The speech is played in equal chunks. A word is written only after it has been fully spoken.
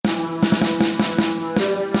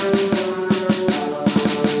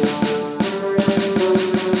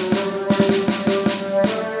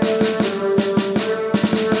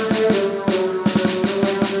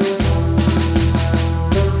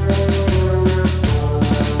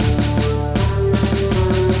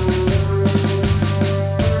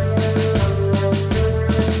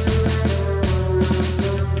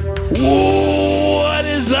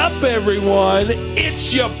everyone?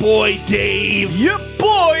 It's your boy Dave. Yep,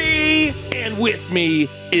 boy! And with me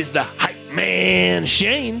is the hype man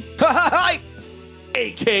Shane. Hi!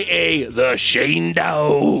 A.K.A. the Shane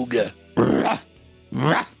Dog. God,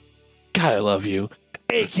 I love you.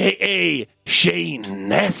 A.K.A. Shane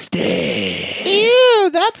Nasty. Ew,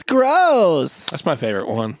 that's gross. That's my favorite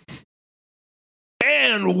one.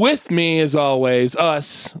 And with me, as always,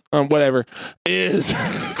 us, is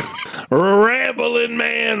Rambling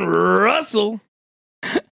Man Russell.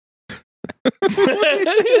 I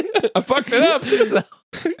fucked it up.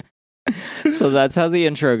 So that's how the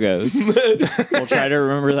intro goes. We'll try to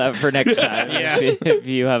remember that for next time. Yeah. If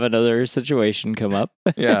you have another situation come up.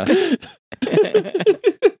 Yeah.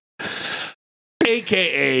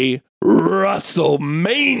 A.K.A.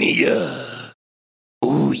 Russellmania.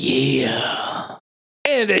 Oh, yeah.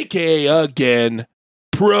 And A.K.A. again,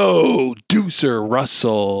 Producer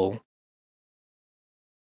Russell.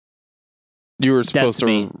 You were supposed That's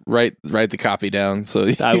me. to write the copy down, so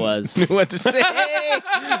you I was. knew what to say.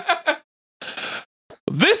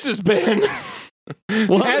 This has been...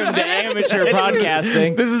 Welcome to amateur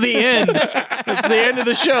podcasting. This is the end. It's the end of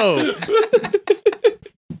the show.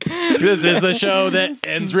 This is the show that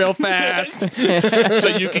ends real fast. So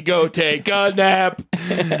you can go take a nap.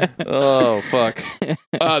 Oh, fuck.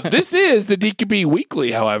 This is the DQB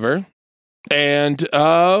Weekly, however. And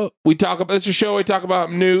we talk about... This is a show we talk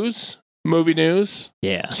about news, movie news,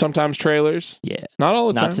 Yeah. sometimes trailers. Yeah. Not all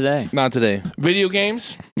the time. Not today. Not today. Video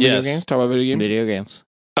games. Yes. Video games. Talk about video games. Video games.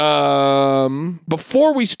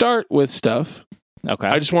 Before we start with stuff, Okay.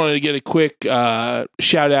 I just wanted to get a quick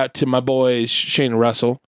shout out to my boys Shane and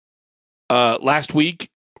Russell. Last week,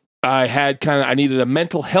 I needed a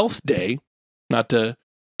mental health day, not to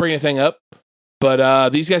bring anything up, but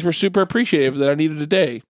these guys were super appreciative that I needed a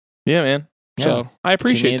day. Yeah, man. So I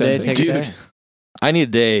appreciate If you need a that. day, Thing. take a Dude. day. I need a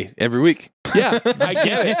day every week. Yeah, I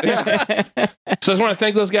get it. Yeah. So I just want to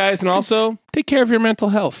thank those guys and also take care of your mental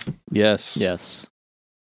health. Yes. Yes.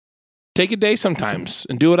 Take a day sometimes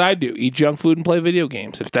and do what I do. Eat junk food and play video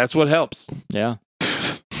games if that's what helps. Yeah.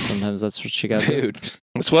 Sometimes that's what you got to do. Dude.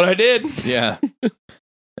 That's what I did. Yeah.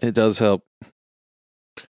 It does help.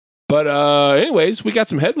 But anyways, we got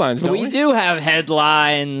some headlines, don't we? We do have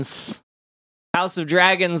headlines. House of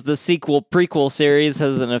Dragons, the prequel series,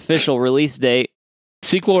 has an official release date.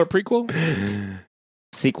 Sequel or prequel?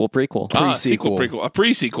 Sequel, prequel. Sequel, prequel. A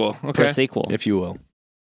pre-sequel. Okay. Pre-sequel. If you will.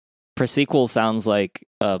 Pre-sequel sounds like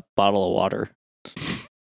a bottle of water.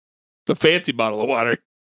 The fancy bottle of water.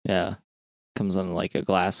 Yeah. Comes in like a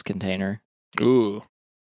glass container. Ooh.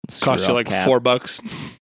 Cost you like cap. $4.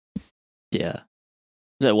 Yeah.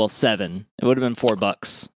 Well, $7. It would have been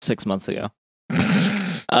 $4 6 months ago.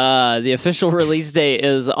 The official release date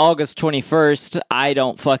is August 21st. I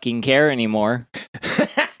don't fucking care anymore.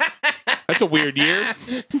 That's a weird year.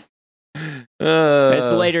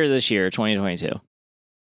 It's later this year, 2022.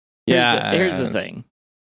 Yeah. Here's the thing.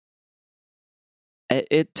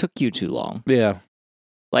 It took you too long. Yeah.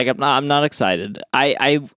 Like I'm not excited.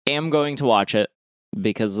 I am going to watch it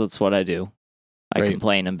because that's what I do. I Right.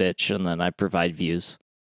 complain and bitch and then I provide views.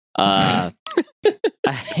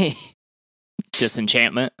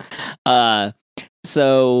 Disenchantment. But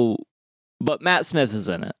Matt Smith is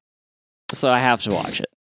in it. So I have to watch it.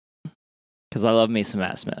 Because I love me some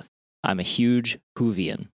Matt Smith. I'm a huge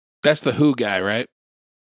Whovian. That's the Who guy, right?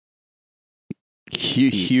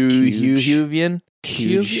 Huvian?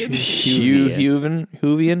 Huvian?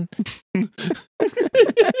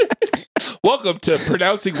 Welcome to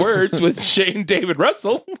Pronouncing Words with Shane David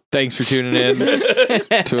Russell. Thanks for tuning in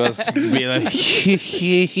to us being like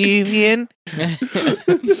Huvian.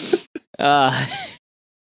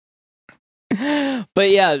 But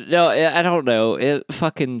yeah, no, I don't know. It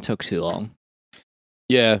fucking took too long.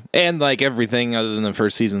 Yeah, and like everything other than the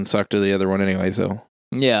first season sucked to the other one anyway, so.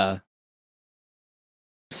 Yeah.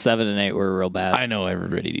 7 and 8 were real bad. I know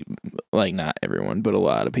everybody, like not everyone, but a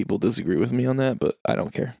lot of people disagree with me on that, but I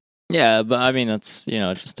don't care. Yeah, but I mean, it's,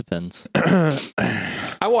 it just depends.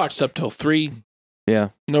 I watched up till 3. Yeah.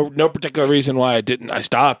 No particular reason why I didn't. I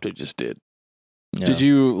stopped. I just did. Yeah. Did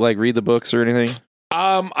you like read the books or anything?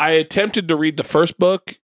 I attempted to read the first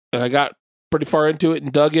book and I got pretty far into it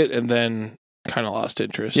and dug it and then kind of lost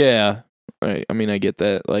interest. Yeah. Right. I mean, I get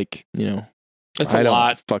that. Like, It's I a don't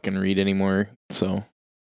lot. fucking read anymore, so.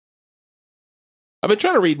 I've been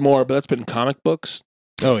trying to read more, but that's been comic books.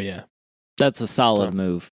 Oh, yeah. That's a solid So-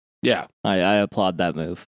 move. Yeah. I applaud that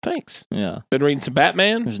move. Thanks. Yeah. Been reading some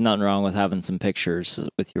Batman. There's nothing wrong with having some pictures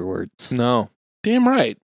with your words. No. Damn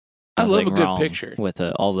right. I love a Nothing good wrong picture. with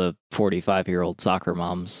all the 45-year-old soccer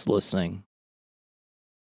moms listening.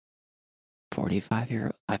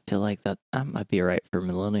 45-year. I feel like that might be right for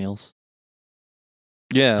millennials.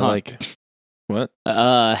 Yeah, Huh. like what?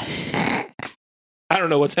 I don't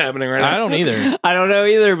know what's happening right now. I don't either. I don't know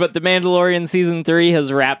either. But The Mandalorian season 3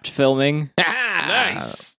 has wrapped filming.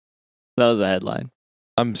 Nice. That was a headline.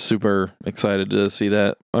 I'm super excited to see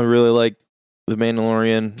that. I really like The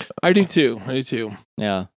Mandalorian. I do too.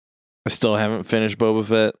 Yeah, I still haven't finished Boba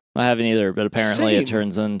Fett. I haven't either. But apparently, Same. it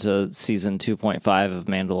turns into season 2.5 of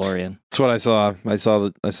Mandalorian. That's what I saw. I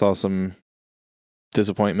saw some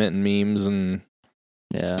disappointment and memes and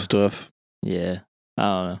Yeah, stuff. yeah. I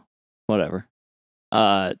don't know. Whatever.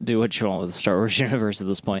 Do what you want with the Star Wars universe at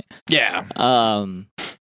this point. Yeah.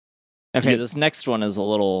 Okay, Yeah. this next one is a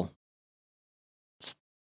little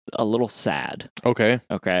sad. Okay.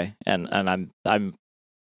 Okay, and I'm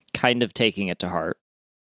kind of taking it to heart.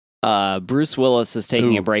 Bruce Willis is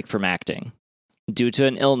taking a Ooh. break from acting due to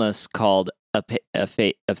an illness called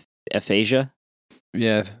aphasia,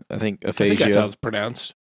 Yeah, I think I think that's how aphasia. it's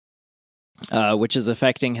pronounced. which is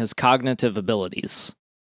affecting his cognitive abilities.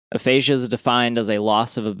 Aphasia is defined as a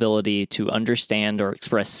loss of ability to understand or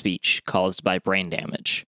express speech caused by brain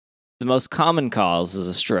damage. The most common cause is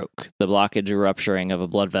a stroke, the blockage or rupturing of a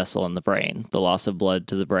blood vessel in the brain. The loss of blood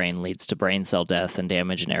to the brain leads to brain cell death and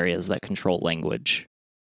damage in areas that control language.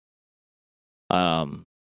 So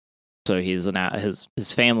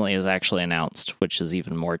his family has actually announced, which is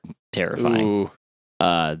even more terrifying, Ooh.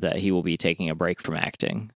 that he will be taking a break from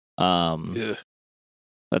acting. Ugh.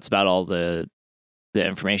 That's about all the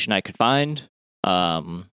information I could find.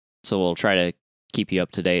 So we'll try to keep you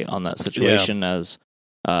up to date on that situation as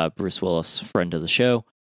Bruce Willis, friend of the show,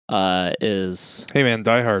 is Hey man,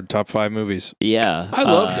 Die Hard, top 5 movies. yeah. I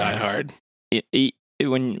love Die Hard.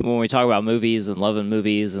 When we talk about movies and loving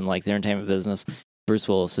movies and like the entertainment business, Bruce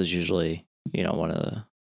Willis is usually one of the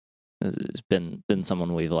has been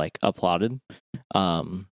someone we've like applauded.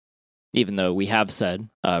 Even though we have said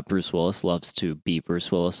Bruce Willis loves to be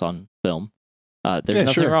Bruce Willis on film. There's Yeah,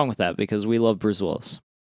 nothing sure. wrong with that because we love Bruce Willis.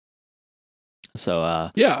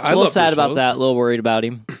 So Yeah, a I little love sad Bruce about Willis. that, a little worried about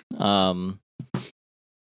him.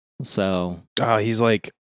 So Oh, he's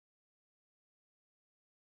like,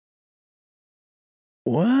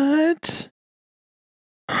 what?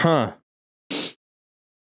 Huh.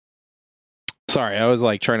 Sorry, I was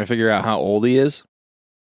like trying to figure out how old he is.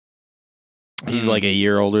 He's like a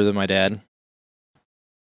year older than my dad.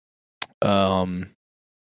 And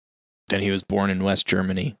he was born in West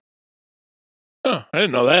Germany. Oh, I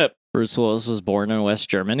didn't know that. Bruce Willis was born in West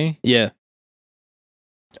Germany. Yeah.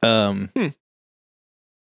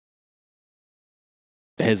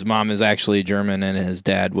 His mom is actually German and his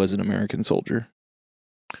dad was an American soldier.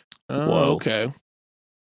 Oh, Whoa. okay.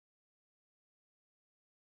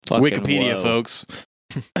 Fucking Wikipedia, whoa. folks.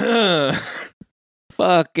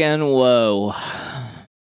 Fucking whoa.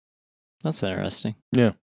 That's interesting.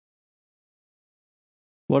 Yeah.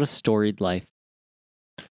 What a storied life.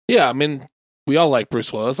 Yeah, I mean, we all like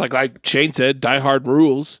Bruce Willis. Like Shane said, Die Hard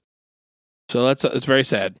rules. So it's very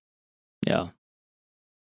sad. Yeah.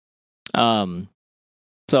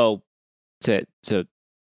 So to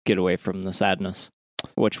get away from the sadness,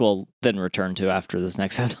 which we'll then return to after this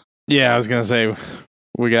next headline. Yeah, I was gonna say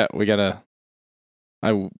we got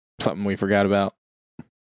something we forgot about.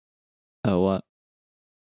 Oh, what?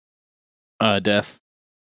 Death.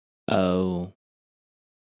 Oh,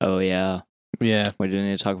 yeah. Yeah. We do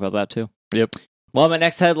need to talk about that too. Yep. Well, my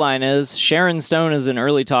next headline is Sharon Stone is in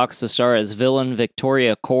early talks to star as villain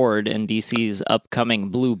Victoria Cord in DC's upcoming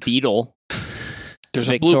Blue Beetle. There's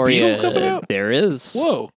a Blue Beetle coming out? There is.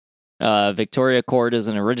 Whoa. Victoria Cord is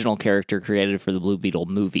an original character created for the Blue Beetle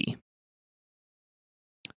movie.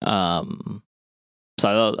 So I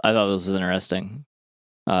thought this was interesting.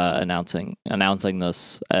 Announcing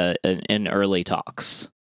this in early talks.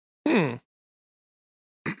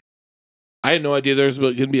 I had no idea there was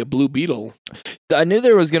going to be a Blue Beetle. I knew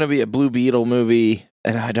there was gonna be a Blue Beetle movie,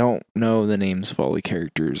 and I don't know the names of all the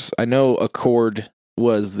characters. I know Accord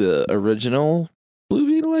was the original Blue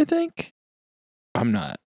Beetle, I think. I'm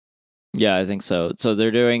not. Yeah, I think so. So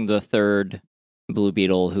they're doing the third Blue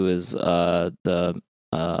Beetle, who is he's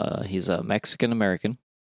a Mexican American.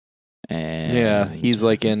 And Yeah, he's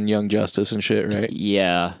like in Young Justice and shit, right?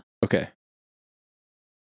 Yeah. Okay.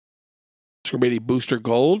 It's going to be Booster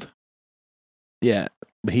Gold. Yeah,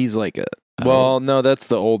 but he's like a. Well, no, that's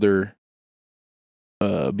the older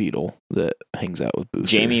Beetle that hangs out with Booster.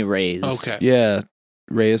 Jamie Reyes. Okay. Yeah,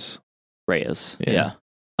 Reyes. Reyes. Yeah.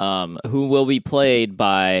 Yeah. Who will be played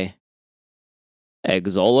by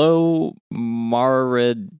Exolo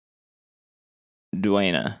Mariduena.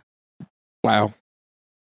 Wow.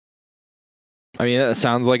 I mean, that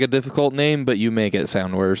sounds like a difficult name, but you make it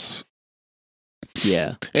sound worse.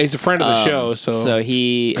 Yeah. He's a friend of the show, so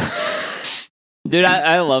he, dude,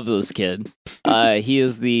 I love this kid.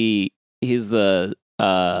 He's the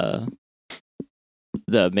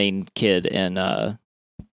main kid in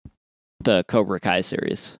the Cobra Kai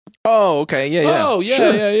series. Oh, okay, yeah. Oh, yeah,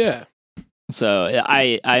 Sure. yeah. So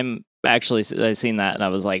I'm actually I seen that and I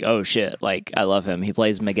was like, oh shit, like I love him. He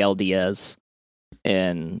plays Miguel Diaz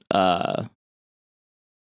in Cobra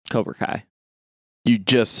Kai. You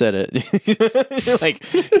just said it,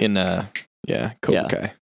 like in Cobra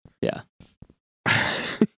Kai. Yeah.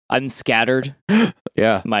 I'm scattered.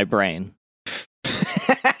 Yeah, My brain.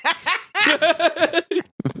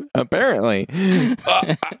 apparently.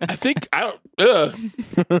 I think I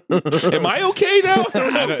don't. Am I okay now? I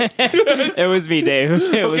don't know. It was me, Dave.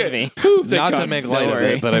 It was Okay. me. Whew, thank Not to God. make light Don't of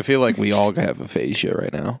worry. it, but I feel like we all have aphasia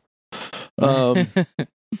right now.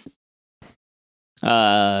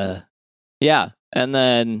 Yeah. And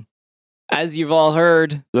then, as you've all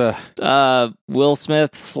heard, Will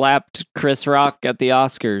Smith slapped Chris Rock at the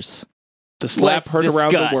Oscars. The slap Let's heard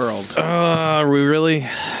around the discuss. world. Are we really?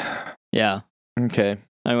 Yeah. Okay.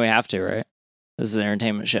 I mean, we have to, right? This is an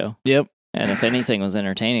entertainment show. Yep. And if anything was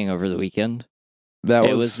entertaining over the weekend, That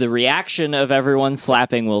it was the reaction of everyone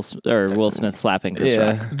slapping Will Smith slapping Chris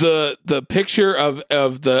Rock. The picture of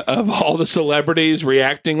all the celebrities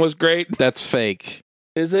reacting was great. That's fake.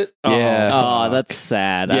 Is it? Yeah. Oh, that's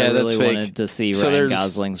sad. Yeah, I that's really fake. wanted to see So Ryan there's-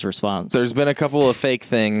 Gosling's response. There's been a couple of fake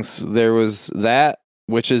things. There was that,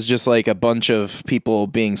 which is just like a bunch of people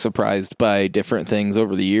being surprised by different things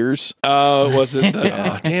over the years. Oh, was it? Oh,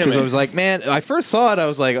 damn Because it. I was like, man, I first saw it, I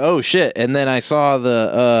was like, oh shit. And then I saw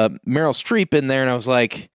the Meryl Streep in there and I was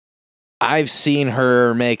like, I've seen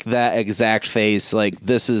her make that exact face. Like,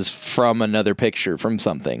 this is from another picture from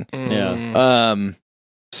something. Mm.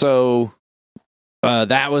 So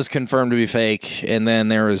that was confirmed to be fake. And then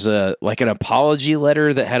there was an apology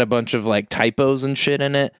letter that had a bunch of like typos and shit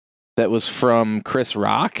in it that was from Chris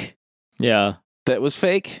Rock. Yeah. That was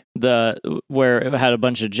fake. Where it had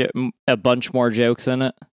a bunch more jokes in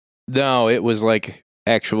it. No, it was like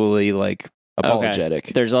actually like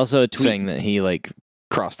apologetic. There's also a tweet saying that he like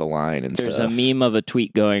crossed the line and There's stuff. a meme of a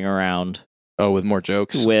tweet going around Oh, with more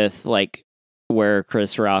jokes. with like where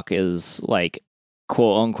Chris Rock is like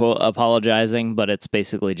quote unquote apologizing, but it's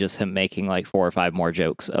basically just him making like 4 or 5 more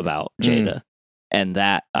jokes about Jada. And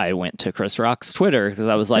that I went to Chris Rock's Twitter because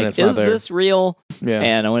I was like, it's not is there. this real? Yeah.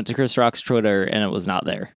 And I went to Chris Rock's Twitter and it was not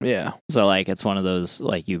there. Yeah. So like it's one of those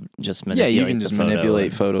like you just Yeah, manipulate you can just the photo manipulate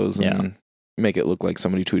and- photos Yeah. and make it look like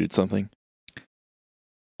somebody tweeted something.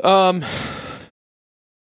 I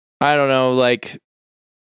don't know, like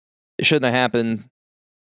it shouldn't have happened.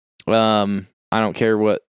 I don't care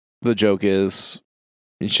what the joke is.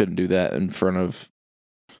 You shouldn't do that in front of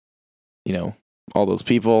all those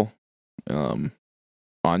people on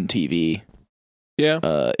TV.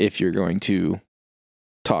 Yeah. If you're going to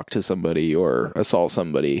talk to somebody or assault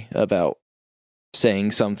somebody about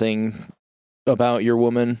saying something about your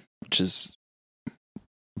woman, which is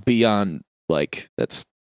beyond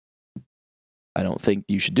I don't think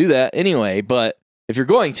you should do that anyway, but if you're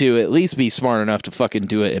going to, at least be smart enough to fucking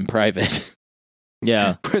do it in private.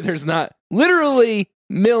 Yeah. Where there's not literally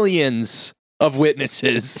millions of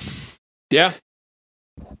witnesses. Yeah.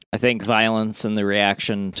 I think violence and the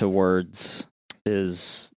reaction to words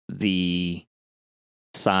is the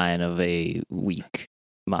sign of a weak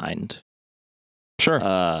mind.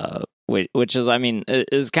 Sure. Which is, I mean,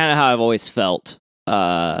 is kind of how I've always felt.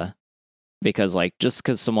 Because like just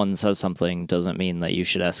because someone says something doesn't mean that you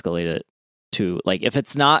should escalate it to like if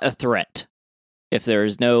it's not a threat, if there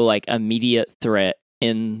is no like immediate threat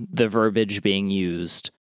in the verbiage being used,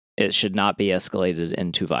 it should not be escalated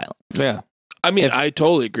into violence. Yeah. I mean, If- I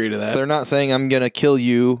totally agree to that. They're not saying I'm going to kill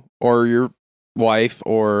you or your wife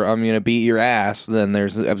or I'm going to beat your ass, then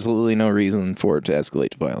there's absolutely no reason for it to escalate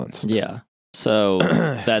to violence. Yeah. So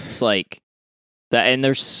that's like that, and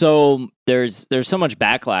there's so much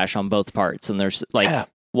backlash on both parts, and there's like Yeah.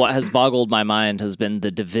 what has boggled my mind has been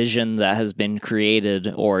the division that has been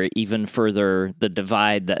created, or even further, the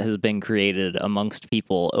divide that has been created amongst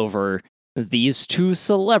people over these two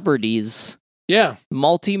celebrities, Yeah.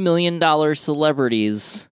 multi-million-dollar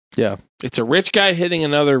celebrities. Yeah. It's a rich guy hitting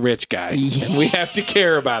another rich guy. And we have to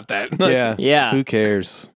care about that. Yeah. Yeah, Who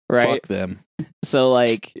cares? right. Fuck them. So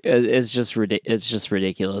like it's just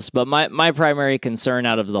ridiculous. But my primary concern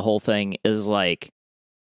out of the whole thing is like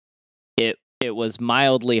it was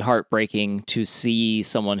mildly heartbreaking to see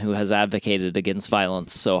someone who has advocated against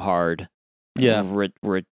violence so hard Yeah.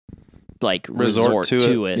 like resort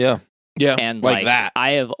to it. Yeah. Yeah. And Like that.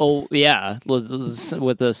 I have, with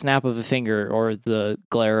the snap of a finger or the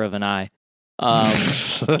glare of an eye.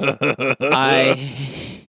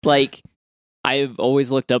 I've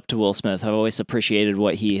always looked up to Will Smith. I've always appreciated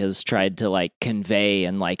what he has tried to like convey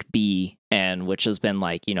and like be, and which has been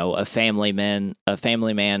like, you know, a family man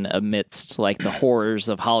amidst like the horrors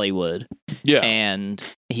of Hollywood. Yeah. And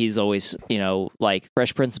he's always, you know, like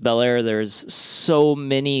Fresh Prince of Bel-Air, there's so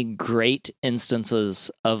many great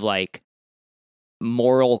instances of like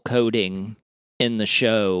moral coding in the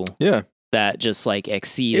show Yeah. that just like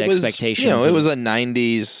exceed It was, expectations. you know, it and- was a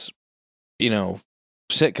 90s, you know,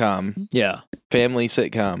 sitcom, yeah. family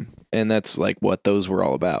sitcom. And that's like what those were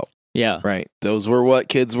all about, Yeah. right? Those were what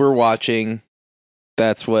kids were watching.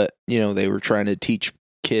 That's what, you know, they were trying to teach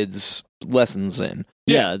kids lessons in.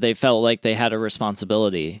 Yeah, they felt like they had a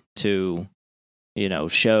responsibility to, you know,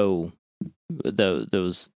 show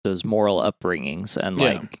those moral upbringings, and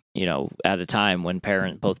Yeah. like, you know, at a time when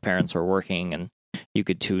both parents were working, and you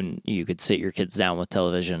could sit your kids down with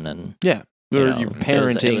television, and Yeah. you Or know, your it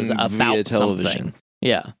parenting was via about television. something.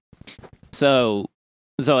 Yeah. So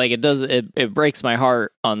like it breaks my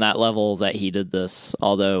heart on that level that he did this,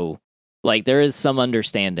 although like there is some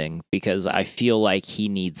understanding because I feel like he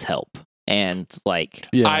needs help. And like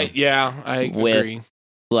Yeah. I With- agree.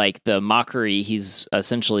 like the mockery he's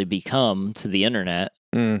essentially become to the internet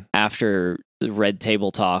Mm. after Red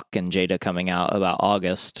Table Talk and Jada coming out about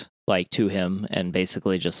August, like to him, and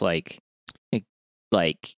basically just like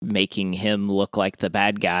making him look like the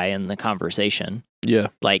bad guy in the conversation. Yeah.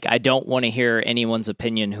 Like, I don't want to hear anyone's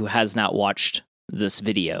opinion who has not watched this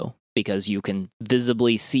video, because you can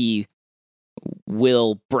visibly see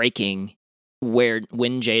Will breaking when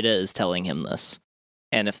Jada is telling him this.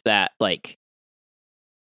 And if that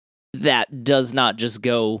does not just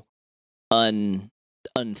go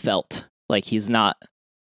unfelt, like he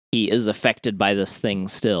is affected by this thing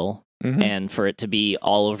still. Mhm. And for it to be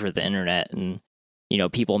all over the internet and, you know,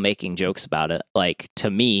 people making jokes about it, like, to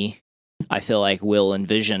me, I feel like Will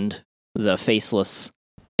envisioned the faceless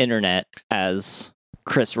internet as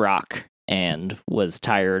Chris Rock and was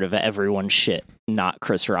tired of everyone's shit, not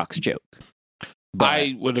Chris Rock's joke. But,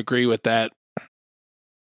 I would agree with that.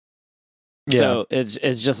 so it's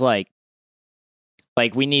just like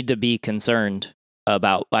we need to be concerned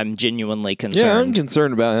about. I'm genuinely concerned. Yeah, I'm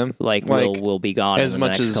concerned about him. like like, will be gone in As the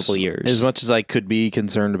much next as couple years. as much as I could be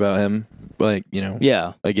concerned about him, like, you know,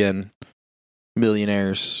 Yeah, again,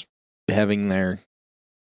 millionaires having their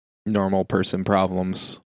normal person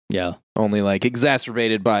problems, yeah, only like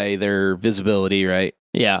exacerbated by their visibility, right?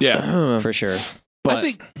 yeah, Yeah. for sure. But I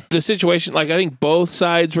think the situation, like, I think both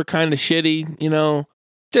sides were kind of shitty, you know?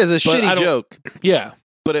 it's a but I shitty don't- joke, Yeah,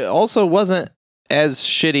 but it also wasn't as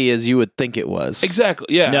shitty as you would think it was. exactly.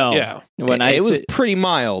 Yeah. No. Yeah. When it was say- pretty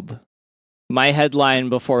mild. my headline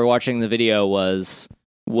before watching the video was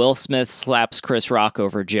Will Smith slaps Chris Rock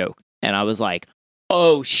over joke, and I was like,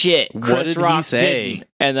 "Oh shit, What Chris did he Rock say? didn't."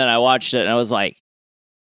 And then I watched it, and I was like,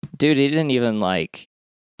 "Dude, he didn't even like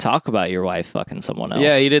talk about your wife fucking someone else."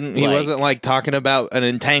 Yeah, he didn't. He Like, wasn't like talking about an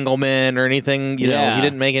entanglement or anything. You know, Yeah. he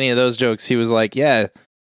didn't make any of those jokes. He was like, "Yeah,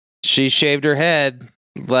 she shaved her head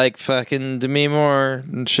like fucking Demi Moore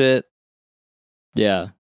and shit." Yeah,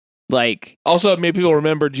 like, Also, it made people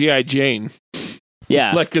remember G.I. Jane.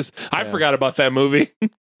 yeah, Like, because I Yeah. forgot about that movie.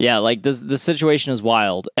 yeah. Like the situation is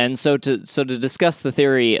wild, and so to discuss the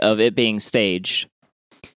theory of it being staged,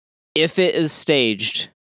 if it is staged,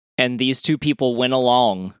 and these two people went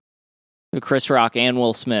along, Chris Rock and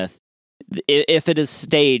Will Smith, if it is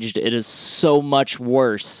staged, it is so much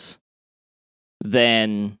worse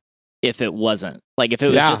than if it wasn't. Like, if it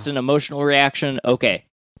was Yeah. just an emotional reaction, okay.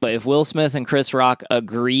 But if Will Smith and Chris Rock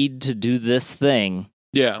agreed to do this thing,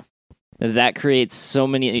 Yeah. that creates so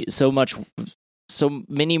many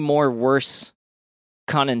more worse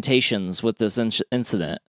connotations with this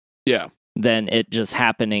incident Yeah. than it just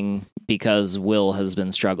happening because Will has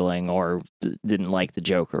been struggling or didn't like the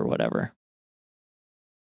joke or whatever.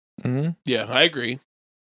 Mm-hmm. Yeah. I agree.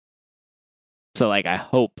 So, like, I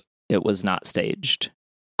hope it was not staged.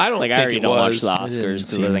 I don't Like, I think already it don't watch was. the It didn't Oscars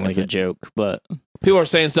because I seem think it's like a it. joke. But People are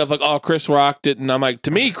saying stuff like, "Oh, Chris Rock didn't." I'm like,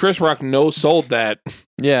 to me, Chris Rock sold that.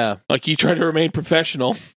 Yeah, Like, he tried to remain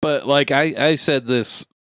professional. but like I said this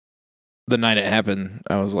the night it happened.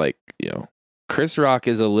 I was like, you know, Chris Rock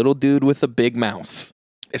is a little dude with a big mouth.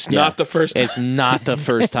 It's Yeah. not the first time. It's not the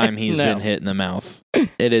first time he's No. been hit in the mouth.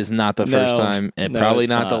 It is not the first No. time, and No, probably it's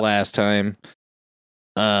not the not. last time.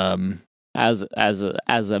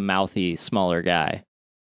 as a mouthy, smaller guy,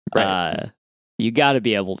 Right. you got to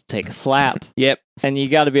be able to take a slap. Yep. And you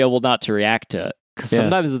got to be able not to react to it. Because Yeah.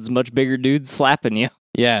 sometimes it's much bigger dudes slapping you.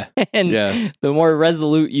 Yeah. And Yeah. the more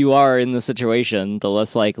resolute you are in the situation, the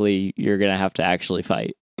less likely you're going to have to actually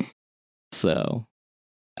fight. So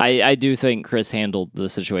I do think Chris handled the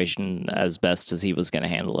situation as best as he was going to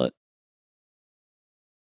handle it.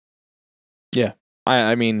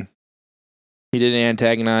 I mean, he didn't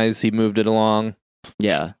antagonize. He moved it along.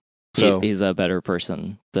 Yeah. So He's a better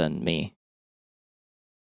person than me.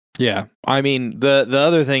 yeah. I mean, the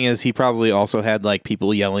other thing is he probably also had like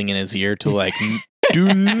people yelling in his ear to like,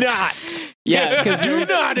 do not, Yeah, because do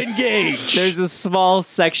not engage. there's a small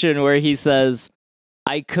section where he says,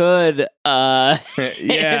 I could, yeah.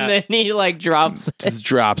 and then he like drops it. Just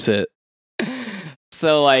drops it.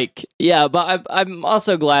 So like, yeah, but I'm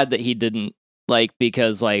also glad that he didn't, like,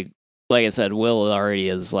 because like I said, Will already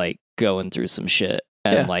is like going through some shit,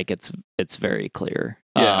 and Yeah. like it's very clear.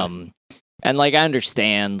 Yeah. And like I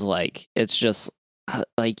understand, like it's just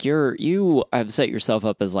like you have set yourself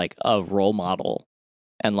up as like a role model,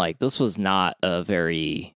 and like this was not a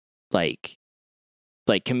very like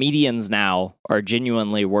comedians now are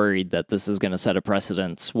genuinely worried that this is going to set a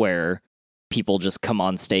precedence where people just come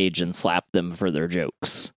on stage and slap them for their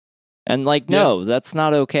jokes. And like, no, that's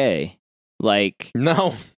not okay. Like,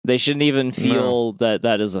 No. they shouldn't even feel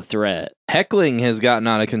that is a threat. Heckling has gotten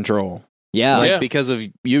out of control. Yeah. Like, Yeah. because of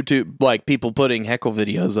YouTube, like people putting heckle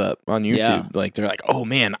videos up on YouTube. Yeah. Like they're like, oh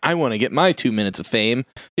man, I want to get my 2 minutes of fame.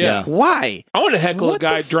 Yeah. Why? I want to heckle What a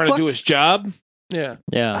guy the trying fuck? to do his job. Yeah.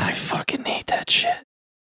 Yeah. I fucking hate that shit.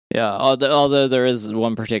 Yeah. Although there is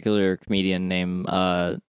one particular comedian named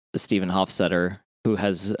Stephen Hofstetter who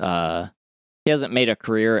has he hasn't made a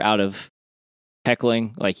career out of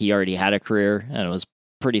heckling. Like he already had a career and it was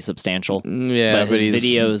pretty substantial. Yeah, But but his he's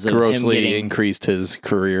videos of him grossly getting- increased his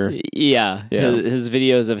career. Yeah. Yeah. His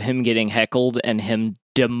videos of him getting heckled and him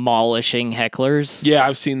demolishing hecklers Yeah,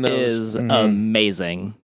 I've seen those. is Mhm.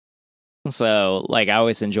 amazing. So like I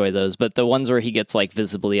always enjoy those, but the ones where he gets like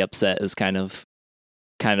visibly upset is kind of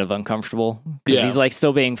uncomfortable because Yeah. he's like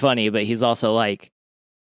still being funny, but he's also like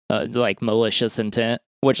malicious intent.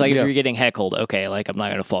 Which like Yeah. if you're getting heckled, okay, like I'm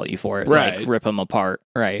not gonna fault you for it. Right. Like rip them apart,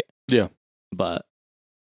 right? Yeah. But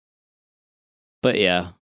yeah.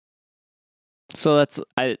 So that's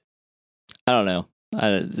I don't know.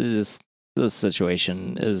 This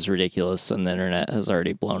situation is ridiculous, and the internet has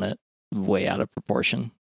already blown it way out of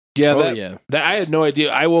proportion. Yeah, Oh that, yeah. that I had no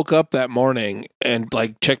idea. I woke up that morning and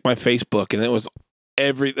like checked my Facebook, and it was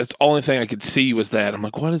that's the only thing I could see was that. I'm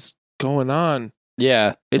like, what is going on?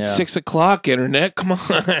 Yeah. It's Yeah. 6:00. Internet, come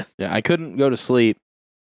on. Yeah. I couldn't go to sleep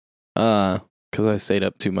because I stayed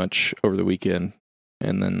up too much over the weekend.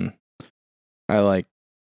 And then I like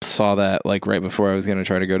saw that like right before I was gonna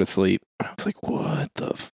try to go to sleep. I was like, what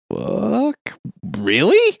the fuck?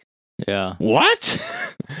 Really? Yeah, What?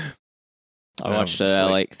 I I watched was it just at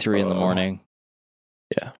like, like 3 in the oh. morning.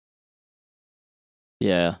 Yeah.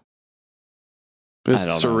 Yeah, It's I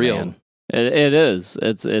don't know, surreal. man. It is.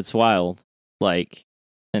 It's wild. Like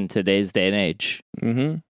in today's day and age,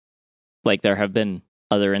 Mm-hmm. like there have been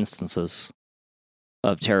other instances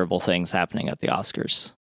of terrible things happening at the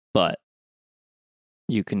Oscars, but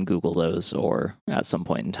you can Google those, or at some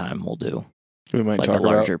point in time, we'll do We might like a talk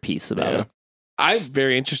larger about. piece about Yeah. it. I'm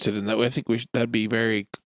very interested in that. I think that'd be very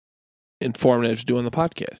informative to do on the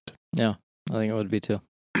podcast. I think it would be too.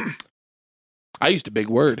 I used a big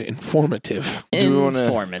word, informative. Do we wanna-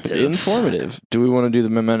 Informative. Informative. Do we want to do the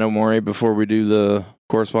memento mori before we do the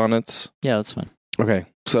correspondence? Yeah, that's fine. Okay,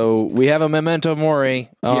 so we have a memento mori.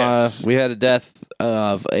 Yes. We had a death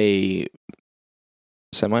of a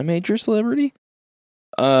semi-major celebrity.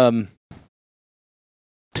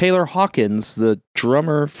 Taylor Hawkins, the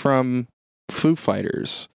drummer from Foo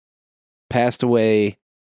Fighters, passed away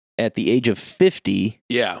at the age of 50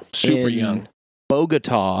 Yeah, super in young.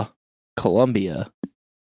 Bogota, Colombia,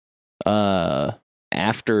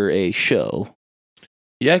 after a show.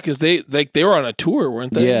 Yeah, because they were on a tour,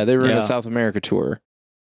 weren't they? Yeah, they were in Yeah. a South America tour.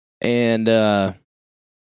 And it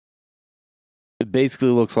basically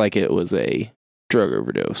looks like it was a drug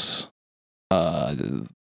overdose. The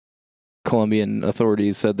Colombian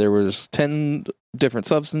authorities said there was 10 different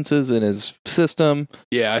substances in his system.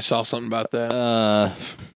 Yeah, I saw something about that.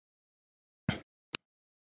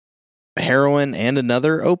 Heroin and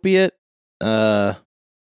another opiate. Marijuana,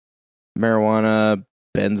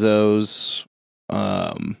 benzos,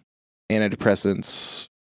 antidepressants,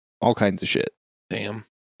 all kinds of shit. Damn.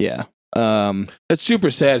 Yeah. That's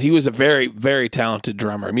super sad. He was a very, very talented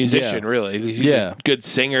drummer, musician, really. He's Yeah. a good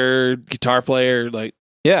singer, guitar player. Like,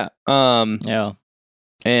 Yeah. Yeah.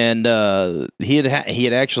 And he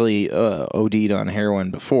had actually OD'd on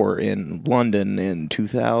heroin before in London in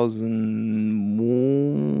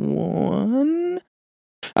 2001.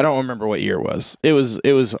 I don't remember what year it was. It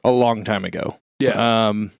was a long time ago.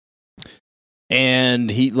 Yeah. And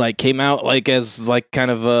he like came out like as like kind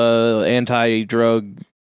of a anti-drug,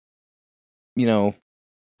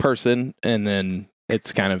 person, and then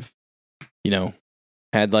it's kind of,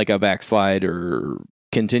 had like a backslide or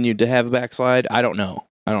continued to have a backslide. I don't know.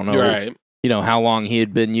 You're right. How long he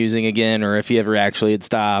had been using again, or if he ever actually had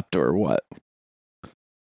stopped or what.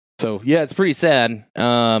 So yeah, it's pretty sad.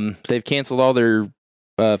 They've canceled all their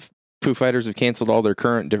Foo Fighters have canceled all their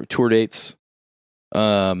current tour dates.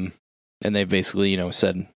 And they've basically,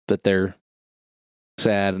 said that they're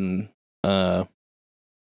sad and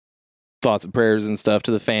thoughts and prayers and stuff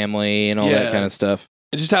to the family and all that kind of stuff.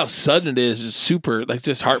 And just how sudden it is super, like,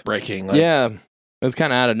 just heartbreaking. Like, yeah, it was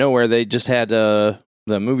kind of out of nowhere. They just had the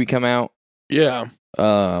movie come out. Yeah.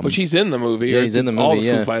 Which he's in the movie. Yeah, he's in the movie. All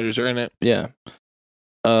the Foo Fighters are in it. Yeah.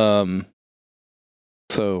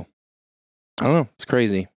 So I don't know. It's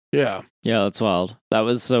crazy. Yeah. Yeah, that's wild. That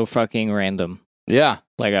was so fucking random. Yeah.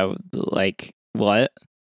 Like like what?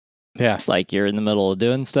 Yeah. Like you're in the middle of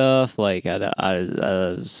doing stuff. Like I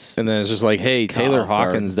was, and then it's just like, hey, Taylor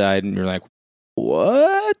Hawkins died, and you're like,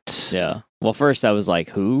 what? Yeah. Well, first I was like,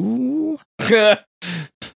 who?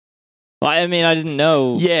 Well, I mean, I didn't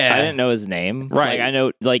know. Yeah. I didn't know his name. Right. Like I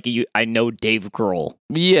know, I know Dave Grohl.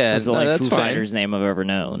 Yeah, That's the only that's Foo fine. Fighters name I've ever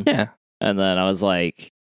known. Yeah. And then I was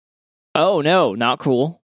like, oh no, not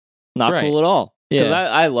cool. Not Right. cool at all. Because Yeah.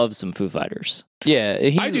 I love some Foo Fighters. Yeah,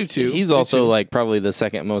 I do too. He's Me also too. like probably the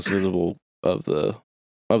second most visible of the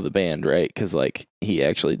band, right? Because like he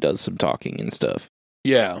actually does some talking and stuff.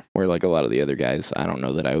 Yeah. Where like a lot of the other guys, I don't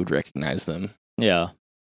know that I would recognize them. Yeah.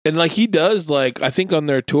 And like he does, like, I think on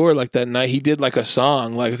their tour, like that night, he did like a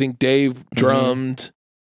song. Like, I think Dave drummed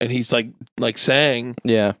and he's like sang.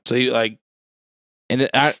 Yeah, So he like, and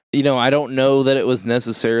I don't know that it was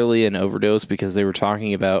necessarily an overdose because they were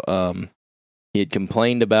talking about he had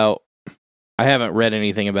complained about. I haven't read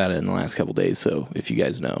anything about it in the last couple days, so if you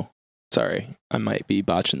guys know, sorry, I might be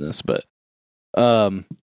botching this, but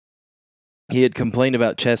he had complained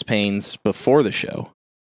about chest pains before the show.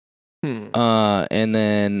 And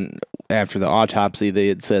then after the autopsy, they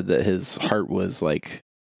had said that his heart was like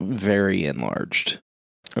very enlarged.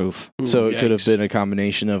 Oof. So it could have yikes. been a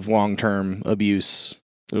combination of long-term abuse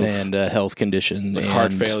Oof. and a health condition, like and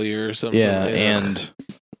heart failure or something. Yeah, like that.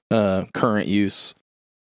 and current use.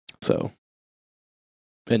 So,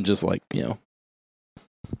 and just like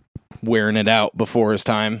wearing it out before his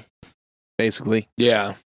time, basically.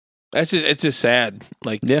 Yeah. It's just sad.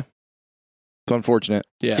 Like, Yeah. It's unfortunate.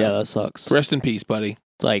 yeah. Yeah, that sucks. Rest in peace, buddy.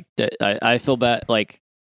 Like I feel bad. Like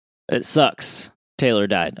it sucks. Taylor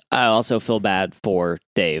died. I also feel bad for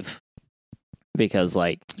Dave because,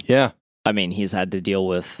 like, Yeah. I mean, he's had to deal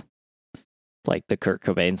with like the Kurt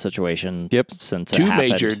Cobain situation. Yep. Since it Two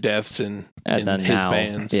happened. major deaths in and then his now,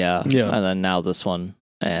 bands. Yeah, Yeah. and then now this one,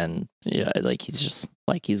 and yeah, like he's just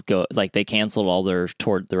like like they canceled all their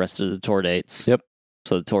the rest of the tour dates. Yep.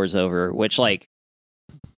 So the tour's over, which like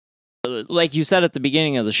you said at the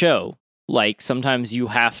beginning of the show, like sometimes you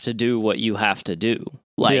have to do what you have to do.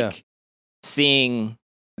 Like Yeah. seeing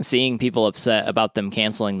people upset about them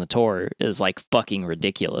canceling the tour is like fucking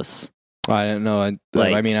ridiculous. I don't know. I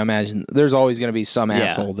Like- mean, I imagine there's always going to be some Yeah.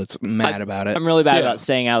 asshole that's mad about it. I'm really bad Yeah. about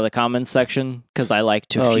staying out of the comments section because I like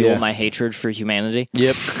to Oh, fuel yeah. my hatred for humanity.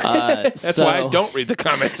 Yep. That's why I don't read the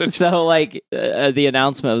comments. So, like, the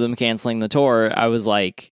announcement of them canceling the tour, I was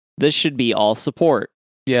like, this should be all support.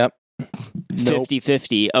 Yep. Nope.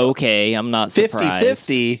 50-50. Okay, I'm not surprised.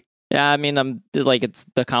 50-50. Yeah, I mean, I'm like, it's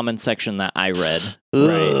the comment section that I read.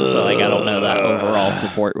 Right. So, like, I don't know that overall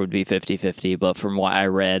support would be 50-50, but from what I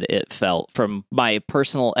read, it felt, from my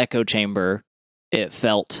personal echo chamber, it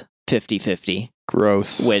felt 50-50,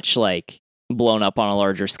 Gross. which, like, blown up on a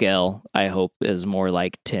larger scale, I hope is more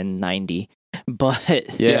like 10-90.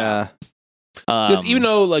 But Yeah. Because even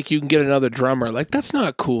though like you can get another drummer, like that's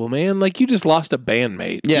not cool, man. Like you just lost a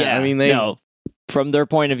bandmate. Yeah. I mean, they. no, from their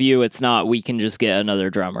point of view, it's not we can just get another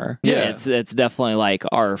drummer. Yeah. It's definitely like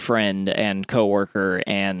our friend and coworker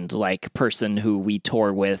and like person who we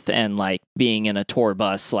tour with and like being in a tour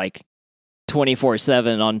bus like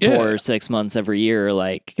 24/7 on tour Yeah. 6 months every year.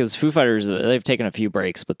 Like because Foo Fighters, they've taken a few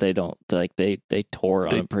breaks, but they don't like they tour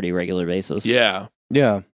on a pretty regular basis. Yeah.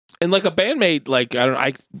 Yeah. And like a bandmate, like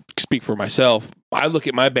I speak for myself. I look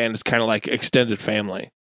at my band as kind of like extended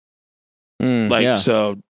family. Like Yeah.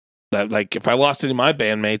 so that like if I lost any of my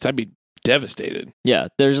bandmates, I'd be devastated. Yeah,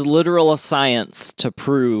 there's literal science to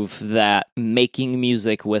prove that making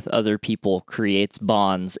music with other people creates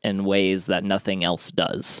bonds in ways that nothing else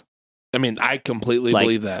does. I mean, I completely Like,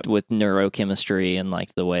 believe that. With neurochemistry and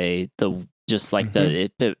like the way Just like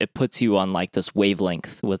it puts you on like this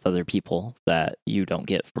wavelength with other people that you don't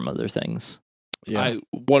get from other things. Yeah. I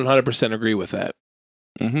 100% agree with that.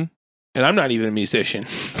 Mm-hmm. And I'm not even a musician.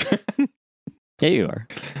 Yeah, you are.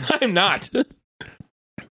 I'm not.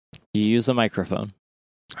 You use a microphone.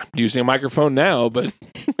 I'm using a microphone now, but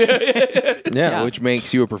Yeah, which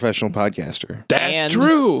makes you a professional podcaster. that's And-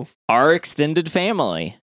 true. Our extended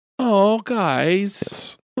family. Oh, guys.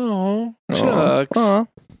 Yes. Oh, Chucks.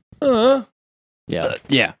 Yeah.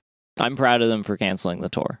 Yeah. I'm proud of them for canceling the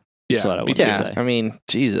tour. That's Yeah, what I me would too. Yeah. say. I mean,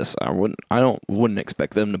 Jesus, I wouldn't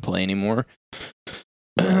expect them to play anymore.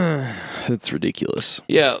 It's ridiculous.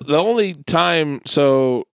 Yeah, the only time,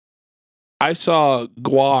 so I saw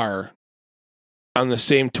Guar on the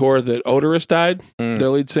same tour that Odorous died, Mm. their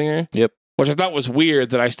lead singer. Yep. Which I thought was weird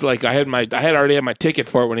that I had already had my ticket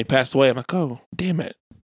for it when he passed away. I'm like, oh, damn it.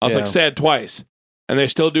 I was Yeah. like sad twice. And they're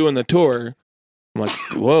still doing the tour. I'm like,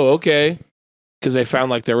 whoa, okay. Because they found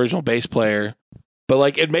like the original bass player. But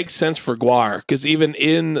like it makes sense for Guar. Because even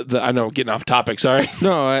in I know I'm getting off topic, sorry.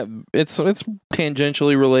 No, it's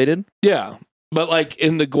tangentially related. Yeah, but like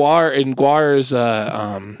in Guar's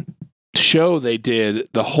show they did,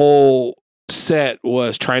 the whole set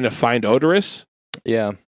was trying to find Odorous,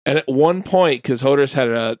 Yeah. and at one point, because Odorous had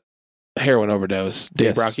a heroin overdose,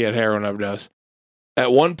 Dave Yes. Brockie had heroin overdose.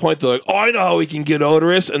 At one point, they're like, "Oh, I know how we can get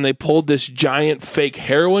Odorous," and they pulled this giant fake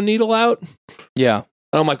heroin needle out, Yeah.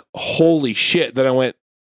 and I'm like, "Holy shit!" Then I went,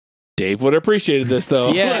 "Dave would have appreciated this,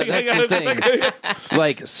 though." Yeah, Like, that's the thing.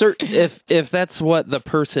 Like, if that's what the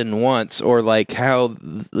person wants, or like how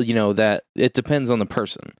that it depends on the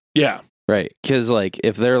person, Yeah, right? Because like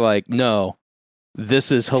if they're like, no,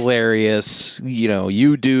 this is hilarious,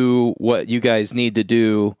 you do what you guys need to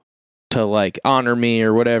do to like honor me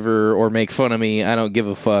or whatever, or make fun of me. I don't give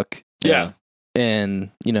a fuck. yeah.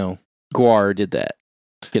 And Guar did that.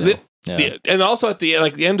 The- Yeah. Yeah, and also at the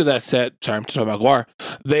end of that set, sorry, I'm talking about Guar.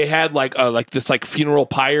 They had like this like funeral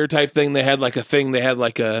pyre type thing. They had like a thing. They had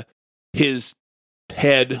like his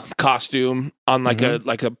head costume on like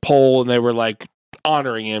a pole, and they were like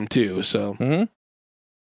honoring him too. So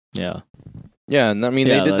Yeah. Yeah, and I mean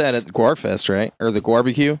Yeah, they did that that's- at Guar Fest, right? Or the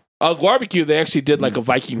Guarbecue? Barbecue, they actually did like a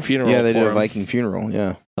Viking funeral. Yeah, they for did a him. Viking funeral.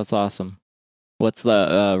 Yeah. That's awesome. What's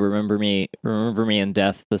the remember me in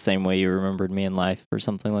death the same way you remembered me in life or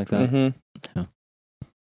something like that? Mm-hmm.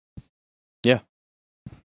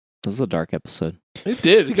 This is a dark episode. It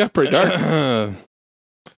did. It got pretty dark.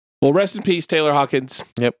 Well, rest in peace, Taylor Hawkins.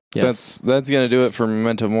 Yep. Yes. That's gonna do it for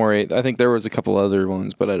Memento Mori. I think there was a couple other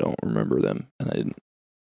ones, but I don't remember them, and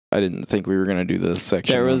I didn't think we were gonna do this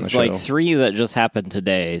section. There on the was show. like 3 that just happened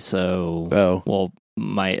today, so Oh, we'll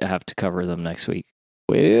might have to cover them next week.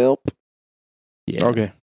 well. Yeah.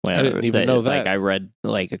 Okay. Well, I didn't even know Like that. I read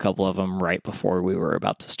like a couple of them right before we were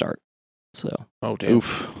about to start. So, Oh, damn.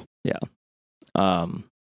 Oof. yeah.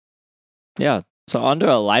 So on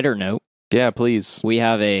to a lighter note, Yeah, please. we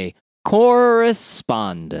have a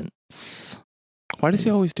correspondence. Why does he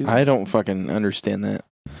always do that? I don't fucking understand that.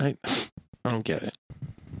 I don't get it.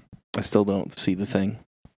 I still don't see the thing.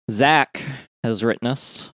 Zach has written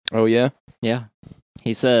us. Oh yeah. Yeah.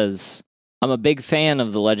 He says, I'm a big fan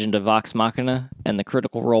of The Legend of Vox Machina and the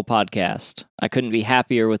Critical Role podcast. I couldn't be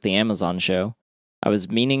happier with the Amazon show. I was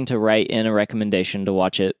meaning to write in a recommendation to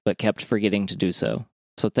watch it, but kept forgetting to do so.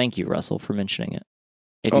 So thank you, Russell, for mentioning it.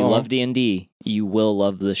 If you Aw. love D&D, you will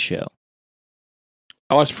love this show.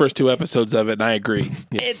 I watched the first 2 episodes of it, and I agree.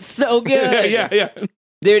 Yeah, It's so good. yeah.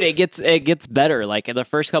 Dude, it gets better. Like in the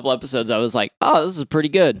first couple episodes, I was like, oh, this is pretty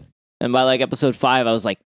good. And by like episode 5, I was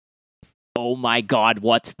like, oh my God,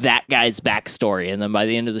 what's that guy's backstory? And then by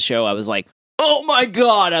the end of the show, I was like, oh my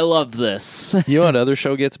God, I love this. You know what other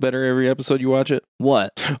show gets better every episode you watch it?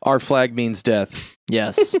 What? Our Flag Means Death.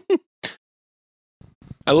 Yes.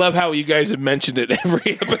 I love how you guys have mentioned it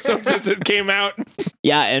every episode since it came out.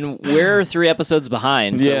 Yeah, and we're 3 episodes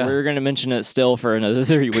behind, so Yeah. we're going to mention it still for another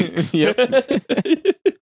 3 weeks. Yep. We're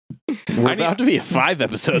I need- about to be 5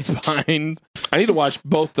 episodes behind. I need to watch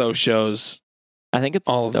both those shows. I think it's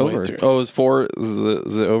All the way over. through. Oh, is 4?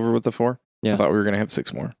 Is it over with the 4? Yeah. I thought we were gonna have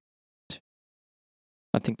 6 more.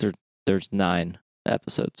 I think there's 9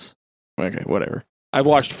 episodes. Okay, whatever. I've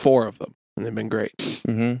watched 4 of them, and they've been great.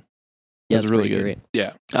 Mm-hmm. Yeah, That's it's really pretty good. great.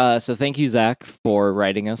 Yeah. So thank you, Zach, for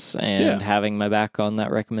writing us and Yeah. having my back on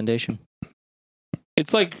that recommendation.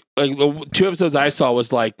 It's like the 2 episodes I saw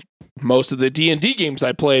was like most of the D&D games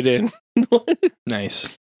I played in. Nice.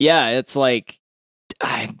 Yeah, it's like,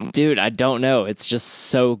 dude, I don't know. It's just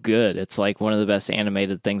so good. It's like one of the best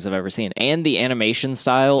animated things I've ever seen. And the animation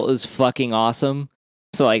style is fucking awesome.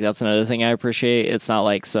 So, like, that's another thing I appreciate. It's not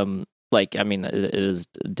like some like, I mean, it is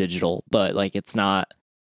digital, but like it's not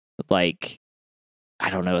like, I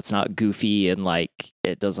don't know, it's not goofy, and like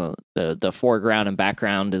it doesn't, the foreground and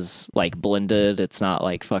background is like blended. It's not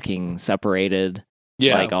like fucking separated.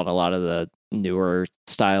 Yeah. Like on a lot of the newer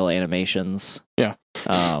style animations. Yeah.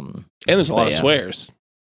 And there's a lot of yeah. swears.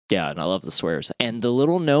 Yeah, and I love the swears. And the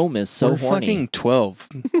little gnome is so We're horny. fucking 12.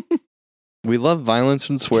 We love violence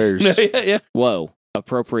and swears. Yeah. Whoa,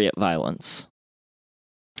 appropriate violence.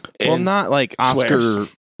 Well, And not like swears.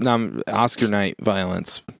 Oscar night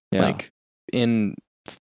violence, Yeah. like in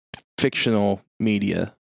fictional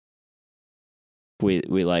media. We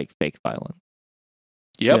like fake violence.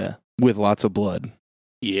 Yep. Yeah, with lots of blood.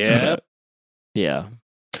 Yep. Yeah.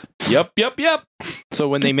 Yep. So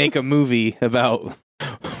when they make a movie about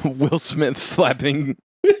Will Smith slapping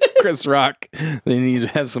Chris Rock, they need to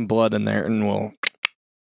have some blood in there, and we'll.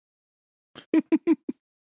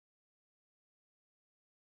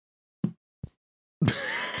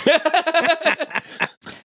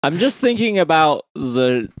 I'm just thinking about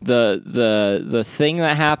the thing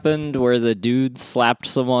that happened where the dude slapped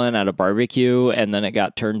someone at a barbecue, and then it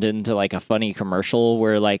got turned into like a funny commercial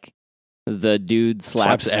where like the dude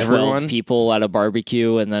slaps Slaps 12 everyone? people at a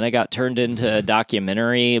barbecue, and then it got turned into a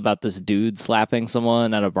documentary about this dude slapping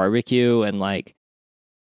someone at a barbecue, and like,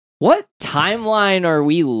 what timeline are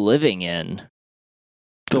we living in?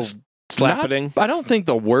 The- Slapping. I don't think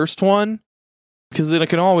the worst one, because it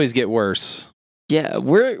can always get worse. Yeah,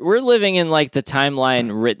 we're living in like the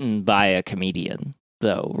timeline written by a comedian,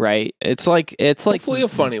 though, right? It's like Hopefully a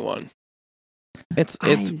funny one. It's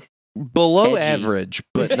I- below Edgy. average,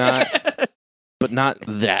 but not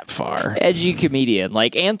that far. edgy comedian.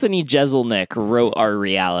 Like Anthony Jeselnik wrote our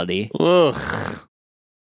reality. Ugh.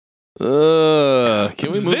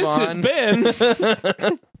 Can we move This has on?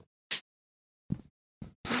 been.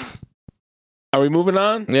 Are we moving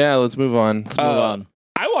on? Yeah, let's move on. Let's move on.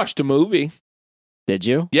 I watched a movie. Did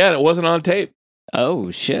you? Yeah, and it wasn't on tape. Oh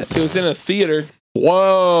shit! It was in a theater,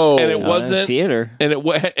 Whoa. and it Not in wasn't. theater. And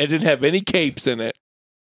it didn't have any capes in it.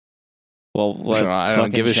 Well, what? So I don't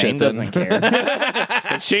fucking give a Shane shit then. doesn't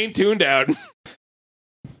care. Shane tuned out.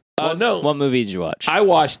 No, What movie did you watch? I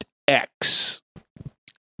watched X.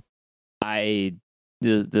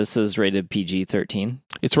 This is rated PG-13.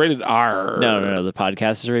 It's rated R. No. The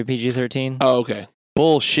podcast is rated PG-13. Oh, okay.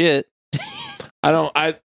 Bullshit.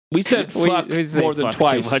 We said fuck we say more than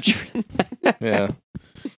fuck too twice. much. Yeah.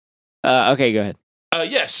 Okay, go ahead.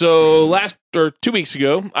 Yeah. So 2 weeks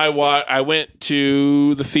ago, I went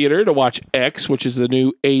to the theater to watch X, which is the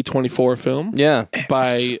new A24 film Yeah.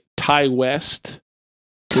 by Ty West.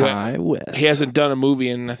 Ty West. He hasn't done a movie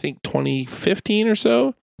in I think 2015 or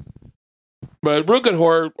so. But real good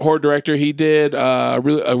horror director. He did a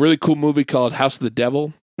really cool movie called House of the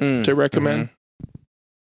Devil to recommend.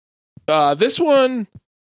 This one,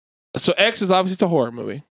 so X is obviously it's a horror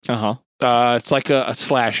movie. Uh-huh. It's like a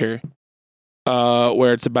slasher,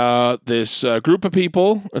 where it's about this group of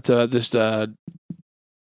people. It's this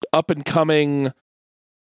up and coming,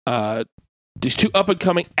 these two up and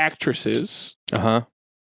coming actresses, Uh-huh.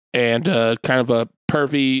 and kind of a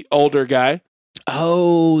pervy older guy.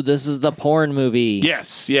 Oh, this is the porn movie.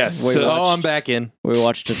 Yes. Wait, So- Oh, I'm back in. We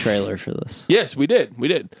watched a trailer for this. Yes, we did.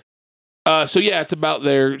 So yeah, it's about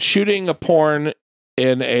they're shooting a porn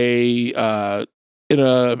in at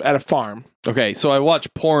a farm. Okay, so I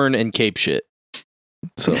watch porn and cape shit.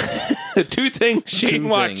 So Two things Shane two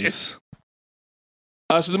watches.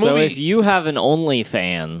 things. So the So movie. if you have an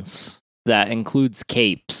OnlyFans that includes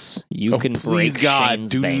capes, you can please break God,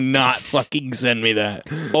 Shane's do bank. not fucking send me that.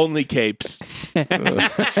 Only capes.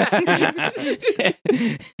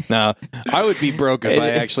 No, I would be broke if I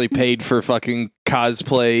actually paid for fucking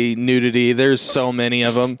cosplay nudity. There's so many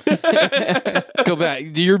of them. Go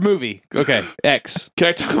back. Do your movie. Okay. X. Can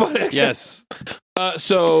I talk about X? Yes.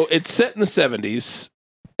 So it's set in the 70s,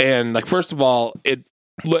 and like first of all, it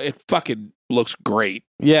fucking looks great.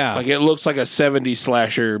 Yeah. Like it looks like a 70s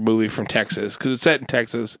slasher movie from Texas because it's set in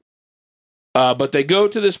Texas. But they go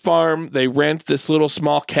to this farm. They rent this little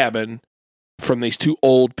small cabin from these two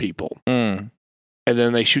old people, Mm. and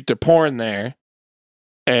then they shoot their porn there.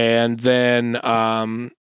 And then,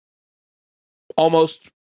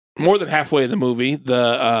 almost more than halfway of the movie,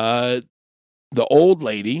 the old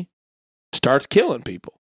lady starts killing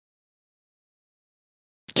people,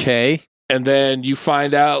 Okay. and then you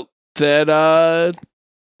find out that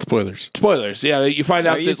Spoilers. spoilers. Yeah, you find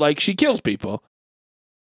Are out you that s- like she kills people.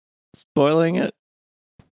 Spoiling it?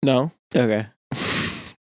 No, Okay.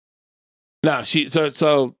 no,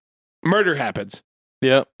 so murder happens.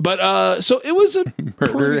 Yep. But so it was a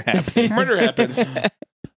Murder pretty- happens. Murder happens.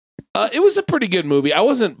 It was a pretty good movie. I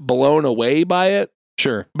wasn't blown away by it,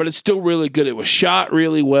 Sure. but it's still really good. It was shot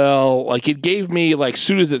really well. Like it gave me like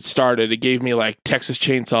soon as it started, it gave me like Texas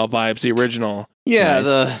Chainsaw vibes, the original. Yeah,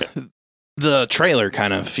 Nice. the trailer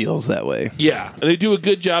kind of feels that way. Yeah, and they do a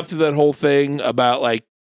good job through that whole thing about like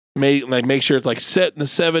make sure it's like set in the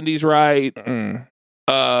 70s right.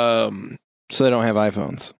 So they don't have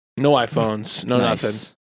iPhones. No iPhones, no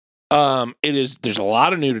Nice. nothing. There's a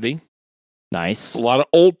lot of nudity, Nice. a lot of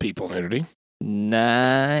old people nudity.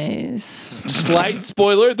 Nice. Slight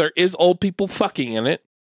spoiler, there is old people fucking in it,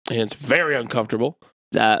 and it's very uncomfortable.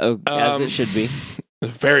 As Um, it should be.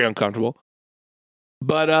 It's very uncomfortable.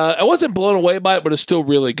 But I wasn't blown away by it, but it's still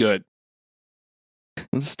really good.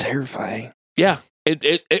 It's terrifying. Yeah,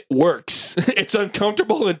 it works. It's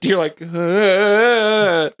uncomfortable and you're like,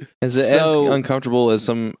 "Ah." Is it So- as uncomfortable as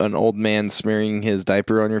an old man smearing his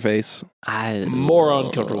diaper on your face? More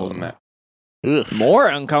uncomfortable than that. Ugh. More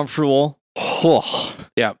uncomfortable. How,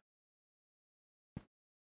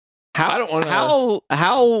 I don't wanna-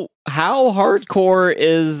 how hardcore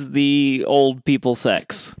is the old people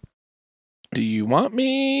sex? Do you want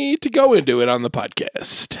me to go into it on the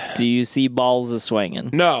podcast? Do you see balls a swinging?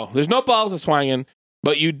 No, there's no balls of swinging,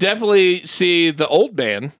 but you definitely see the old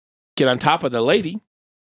man get on top of the lady,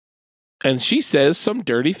 and she says some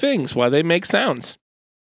dirty things while they make sounds.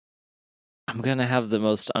 I'm gonna have the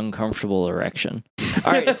most uncomfortable erection.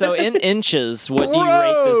 All right, so in inches, what do you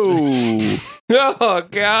rate this movie? Oh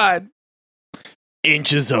God!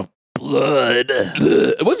 Inches of blood.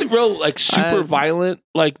 It wasn't real like super I- violent.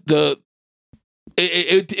 Like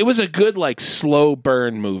it was a good like slow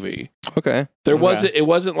burn movie. Okay. There Okay. wasn't it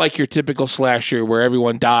wasn't like your typical slasher where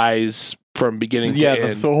everyone dies from beginning to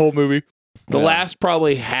end. whole movie. The Yeah. last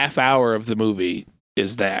probably half hour of the movie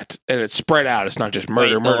is that, and it's spread out. It's not just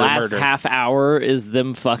murder, Wait, murder, the last murder. half hour is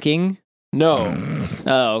them fucking. No,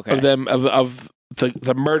 Oh, okay. of them of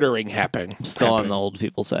the murdering happening. I'm still on happening. the old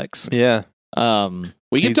people sex. Yeah. We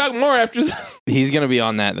can He's- talk more after that. He's going to be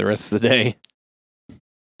on that the rest of the day.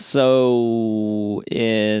 So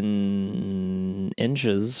in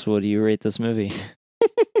inches, what do you rate this movie?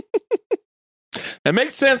 It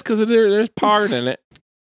makes sense because there's parn in it.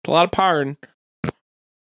 A lot of parn.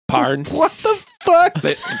 Parn. What the fuck?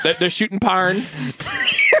 They're shooting parn.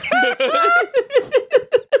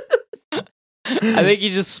 I think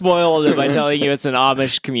you just spoiled it by telling you it's an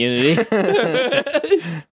Amish community.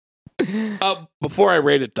 Before I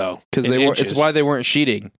rate it though, Because in it's inches. why they weren't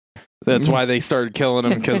sheeting. That's why they started killing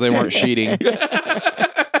them, because they weren't sheeting.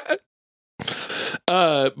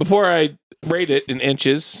 Before I rate it in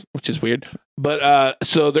inches, which is weird, but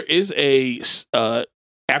so there is a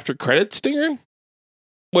after credit stinger,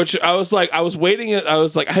 which I was waiting. I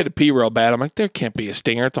was like, I had to pee real bad. I'm like, there can't be a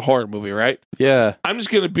stinger. It's a horror movie, right? Yeah. I'm just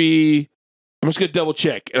gonna double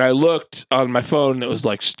check, and I looked on my phone. And it was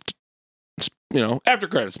like, after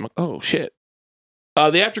credits. I'm like, oh shit.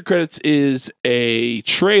 The after credits is a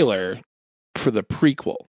trailer for the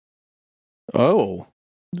prequel. Oh.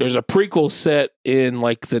 There's a prequel set in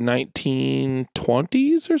like the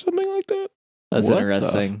 1920s or something like that. That's What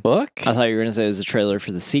interesting. the fuck? I thought you were going to say it was a trailer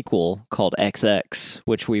for the sequel called XX,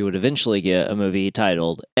 which we would eventually get a movie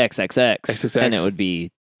titled XXX, XXX. and it would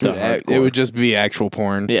be the It hardcore. would just be actual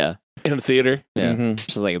porn. yeah, In a theater. yeah, Mhm.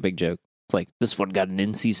 which is like a big joke. It's like this one got an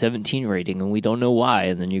NC-17 rating, and we don't know why.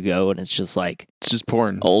 And then you go, and it's just like It's just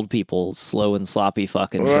porn. old people slow and sloppy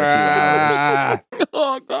fucking for 2 hours. Ah,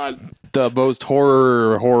 Oh god. the most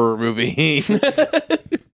horror movie.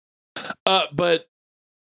 But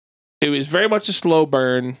it was very much a slow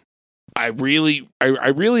burn. I really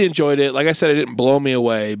enjoyed it. Like I said, it didn't blow me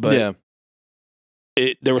away, but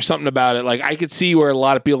yeah. there was something about it. Like I could see where a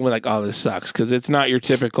lot of people were like, "Oh, this sucks," because it's not your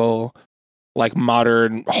typical like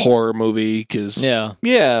modern horror movie. Because Yeah,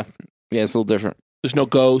 Yeah. Yeah, it's a little different. there's no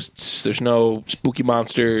ghosts, there's no spooky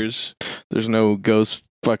monsters, There's no ghost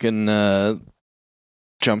fucking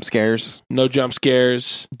jump scares. no jump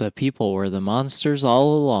scares. the people were the monsters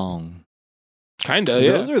all along. Kinda,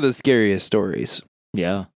 yeah. Those are the scariest stories.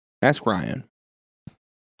 Yeah, Ask Ryan.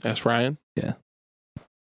 That's Ryan. Yeah.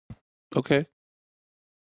 Okay.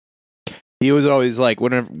 He was always like,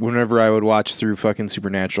 whenever I would watch through fucking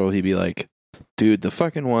Supernatural, he'd be like, dude, the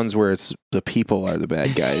fucking ones where it's the people are the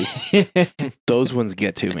bad guys, those ones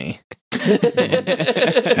get to me.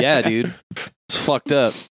 Yeah, dude. It's fucked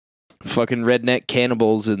up. Fucking redneck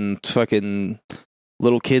cannibals and fucking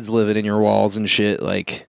little kids living in your walls and shit.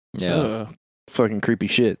 Like, yeah. fucking creepy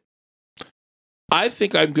shit. I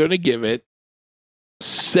think I'm gonna give it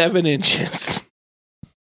 7 inches.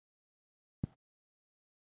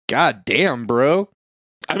 God damn, bro.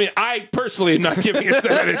 I mean, I personally am not giving it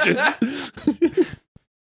 7 inches.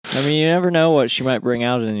 I mean, you never know what she might bring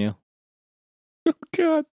out in you.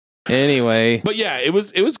 God. Anyway, But yeah, it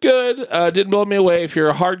was good. Didn't blow me away. If you're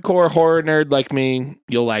a hardcore horror nerd like me,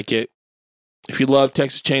 you'll like it. If you love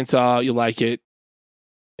Texas Chainsaw, you'll like it.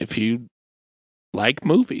 If you like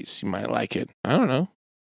movies, you might like it. I don't know.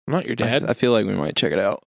 I'm not your dad. I feel like we might check it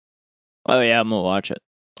out. Oh yeah, I'm gonna watch it.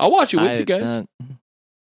 I'll watch it with you guys.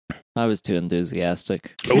 I was too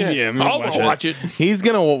enthusiastic. Oh, yeah, I'm gonna I'll watch it. He's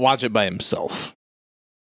gonna watch it by himself,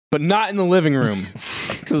 but not in the living room.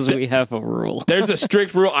 Because we have a rule. There's a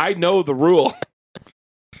strict rule. I know the rule.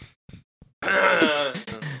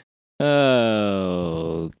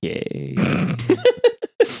 Okay.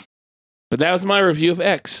 But that was my review of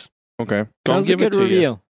X. Okay, That was a good to review.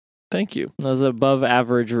 you. Thank you. That was an above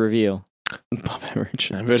average review. above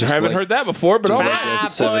average. I haven't heard that before, but just all like right. a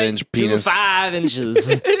 7-inch penis. 5 inches.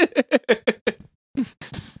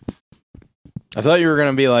 I thought you were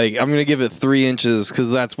gonna be like, I'm gonna give it 3 inches because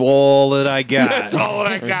that's all that I got. That's all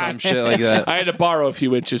I Or got. some shit like that. I had to borrow a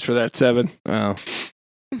few inches for that 7. Oh,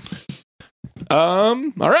 All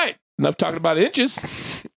right. Enough talking about inches.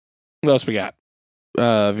 What else we got?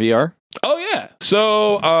 VR. Oh yeah.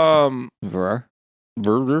 So Ver.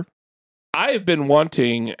 Verver. I have been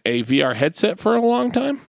wanting a VR headset for a long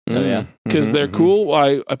time Oh, yeah. because they're cool.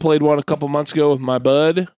 I played one a couple months ago with my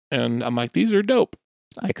bud, and I'm like, these are dope.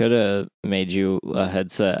 I could have made you a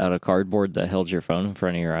headset out of cardboard that held your phone in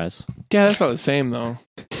front of your eyes. Yeah, that's not the same though.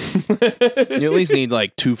 You at least need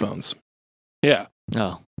like 2 phones. Yeah.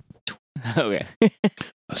 Oh. Okay.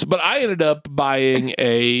 But I ended up buying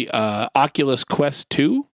a Oculus Quest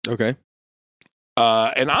 2, Okay.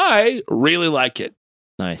 and I really like it.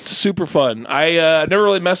 Nice. Super fun. I never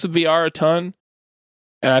really messed with VR a ton,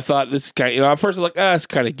 and I thought this kind. At first I was like, it's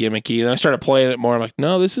kind of gimmicky. And then I started playing it more. I'm like,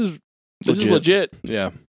 no, this is legit.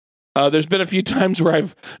 Yeah. There's been a few times where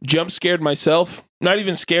I've jump scared myself. Not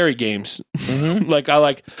even scary games. Mm-hmm. Like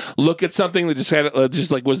I look at something that just had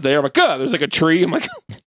just like was there. I'm like, there's like a tree. I'm like,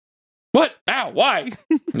 what? Ow! Why?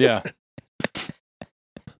 Yeah.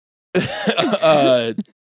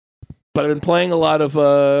 But I've been playing a lot of.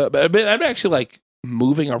 I've been actually like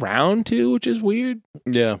moving around too, which is weird.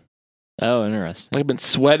 Yeah. Oh, interesting. Like I've been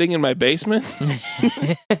sweating in my basement.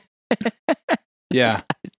 Yeah.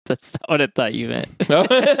 That's not what I thought you meant.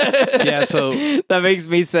 Yeah, so That makes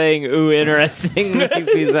me saying, ooh, interesting,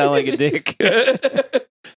 makes me sound like a dick.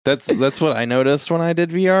 that's what I noticed when I did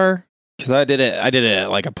VR, because I did it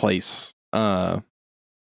at like a place a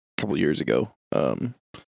couple years ago.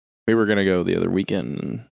 We were gonna go the other weekend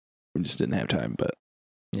and we just didn't have time, but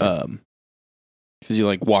Yeah. because you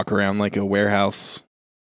like walk around like a warehouse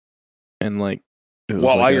and like it was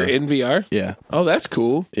While like you're in VR. yeah. Oh, that's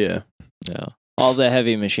cool. Yeah. No. All the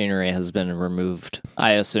heavy machinery has been removed,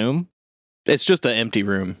 I assume. It's just an empty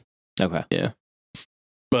room. Okay.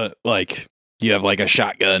 But like you have like a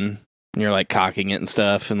shotgun and you're like cocking it and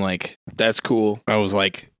stuff, and like That's cool. I was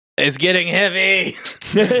like, it's getting heavy.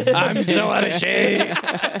 I'm so out of shape.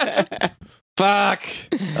 Fuck.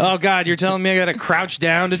 Oh god, you're telling me I gotta crouch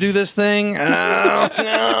down to do this thing? Oh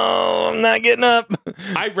no, I'm not getting up.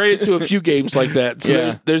 I've rated to a few games like that. So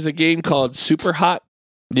Yeah. there's a game called Super Hot.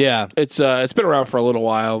 Yeah. It's been around for a little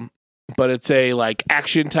while, but it's a like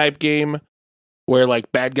action type game where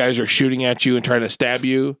like bad guys are shooting at you and trying to stab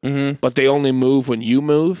you, Mm-hmm. but they only move when you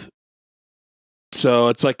move. So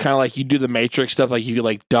it's like kind of like you do the Matrix stuff, like you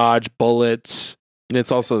like dodge bullets.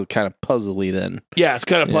 It's also kind of puzzly then. Yeah, it's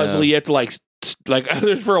kind of Yeah. puzzly. You have to like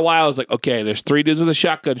for a while I was like, okay, there's 3 dudes with a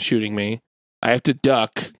shotgun shooting me. I have to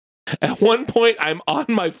duck. At one point, I'm on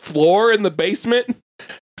my floor in the basement.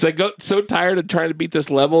 Because I got so tired of trying to beat this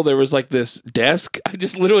level, there was like this desk. I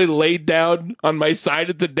just literally laid down on my side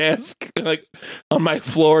at the desk, like on my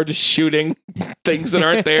floor, just shooting things that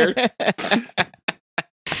aren't there.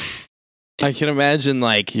 I can imagine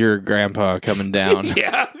like your grandpa coming down.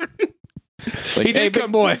 Yeah. Like, He hey, did big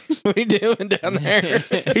come- boy, what are you doing down there?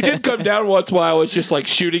 He did come down once while I was just like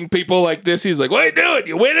shooting people like this. He's like, what are you doing?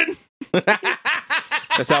 You winning?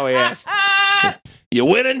 That's how he asked. You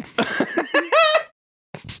winning?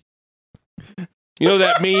 You know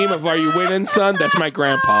that meme of "Are you winning, son?" That's my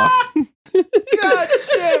grandpa. God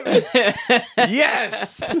damn it.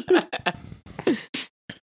 Yes.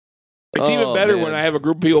 It's even Oh, better man. when I have a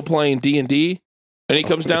group of people playing D&D, and he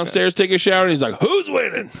comes downstairs, take a shower, and he's like, "Who's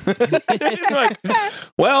winning?" I'm like,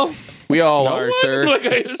 well, We all no are, one. sir. Like,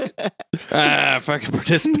 Fucking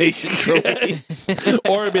participation trophies.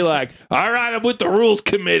 or it'd be like, "All right, I'm with the rules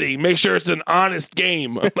committee. Make sure it's an honest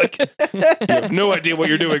game." I'm like, you have no idea what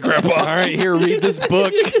you're doing, Grandpa. All right, here, read this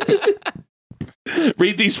book.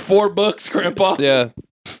 Read these 4 books, Grandpa. Yeah.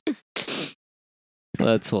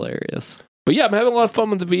 That's hilarious. But yeah, I'm having a lot of fun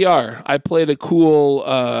with the VR. I played a cool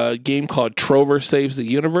game called Trover Saves the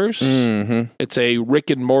Universe. Mm-hmm. It's a Rick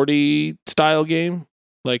and Morty style game.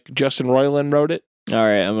 Like Justin Roiland wrote it. All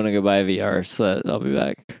right, I'm gonna go buy a VR set. I'll be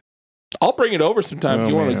back. I'll bring it over sometime if Oh,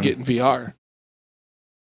 you want to man. get in VR.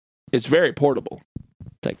 It's very portable.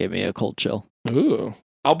 That gave me a cold chill. Ooh.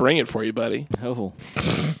 I'll bring it for you, buddy. Oh,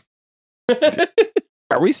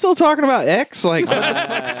 Are we still talking about X? Like, what the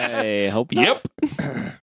fuck's- I hope not.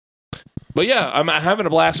 Yep. But yeah, I'm having a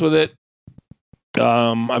blast with it.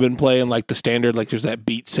 I've been playing like the standard, like there's that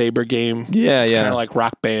Beat Saber game. yeah, It's kind yeah. of like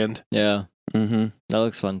Rock Band. Yeah, Mm-hmm. that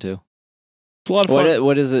looks fun too. It's a lot of fun.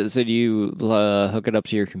 What is it? So do you hook it up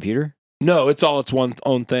to your computer? No, it's all its one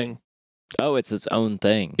own thing. Oh, it's its own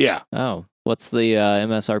thing. Yeah. Oh, what's the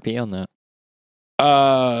MSRP on that?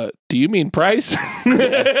 Do you mean price?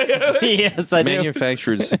 Yes, I do.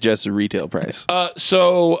 Manufacturer's suggested retail price.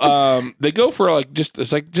 So they go for like just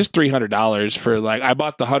 $300 for like I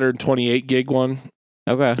bought the 128 gig one.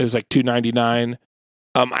 Okay. It was like $299.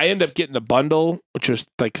 I ended up getting a bundle, which was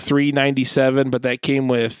like $397, but that came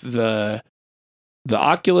with the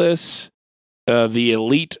Oculus, the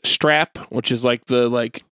Elite strap, which is like the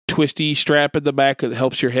like twisty strap at the back that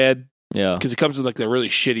helps your head Yeah. because it comes with like the really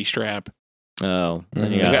shitty strap. Oh,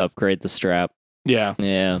 then Mhm. you gotta Okay. upgrade the strap. Yeah,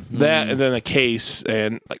 Yeah. that Mm. and then a case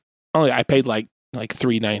and like only I paid like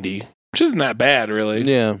 $390, which isn't that bad really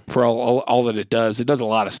Yeah. for all that it does. It does a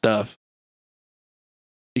lot of stuff.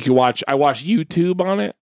 You can watch. I watched YouTube on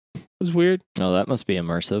it. It was weird. Oh, that must be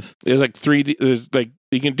immersive. There's like 3D. There's like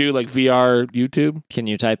you can do like VR YouTube. Can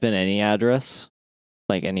you type in any address,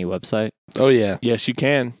 like any website, Oh, yeah. Yes, you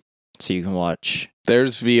can. so you can watch?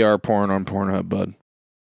 There's VR porn on Pornhub, bud.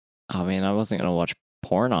 I mean, I wasn't gonna watch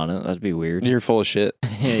porn on it. That'd be weird. You're full of shit. I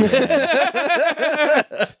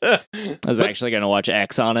was actually gonna watch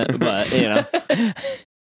X on it, but you know,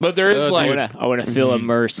 But there is Oh, like I wanna feel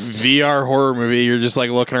immersed. VR horror movie. You're just like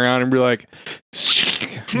looking around and be like,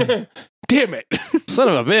 damn it. son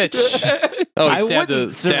of a bitch. Oh, I he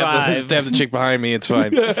wouldn't survive. stabbed the chick behind me. It's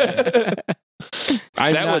fine.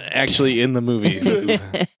 I'm That not would- actually in the movie. This is-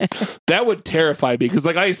 That would terrify me because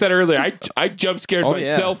like I said earlier, I jump scared Oh,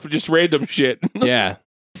 yeah. myself for just random shit. yeah.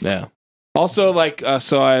 Yeah. Also, like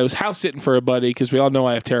so I was house sitting for a buddy because we all know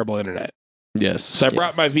I have terrible internet. Yes. So I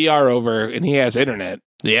brought my VR over and he has internet.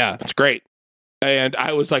 Yeah. It's great. And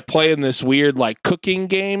I was like playing this weird like cooking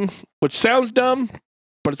game, which sounds dumb,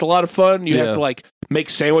 but it's a lot of fun. You Yeah. have to like make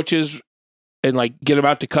sandwiches and like get them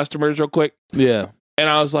out to customers real quick. Yeah. And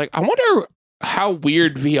I was like, I wonder how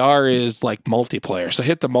weird VR is like multiplayer. So I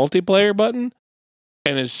hit the multiplayer button.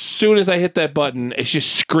 And as soon as I hit that button, it's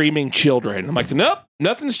just screaming children. I'm like, nope,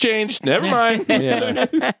 nothing's changed. Never mind.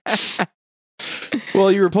 Yeah.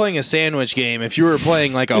 Well, you were playing a sandwich game. If you were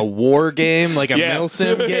playing like a war game, like a Yeah.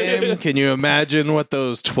 Milsim game, can you imagine what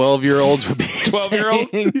those 12-year-olds would be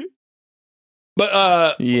 12-year-olds. saying?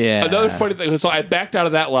 But Yeah. another funny thing, so I backed out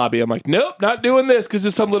of that lobby. I'm like, nope, not doing this because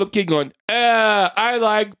there's some little kid going, I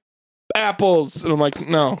like apples. And I'm like,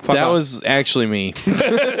 no, fuck That off. was actually me.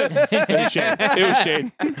 It was Shane. It was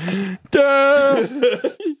Shane.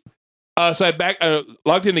 So I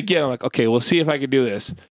logged in again. I'm like, okay, we'll see if I can do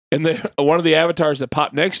this. And then one of the avatars that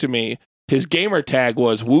popped next to me, his gamer tag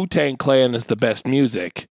was Wu-Tang Clan is the best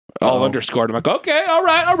music. All Uh-oh. underscored. I'm like, okay, all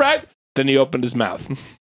right. Then he opened his mouth.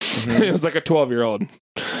 Mhm. It was like a 12-year-old.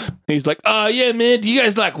 He's like, yeah, man, do you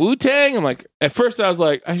guys like Wu-Tang? I'm like, at first I was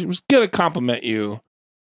like, I was going to compliment you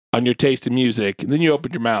on your taste in music. And then you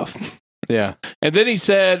opened your mouth. Yeah. And then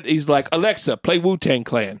he's like, Alexa, play Wu-Tang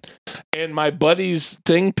Clan. And my buddy's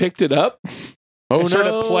thing picked it up. Oh, and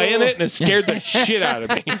started no. playing it, and it scared the shit out of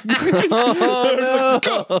me.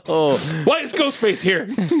 Oh, Why is Ghostface here?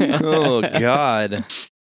 no. Oh, God.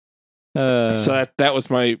 So that was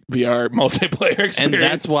my VR multiplayer experience. And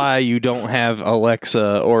that's why you don't have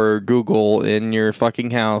Alexa or Google in your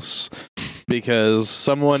fucking house, because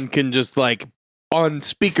someone can just like on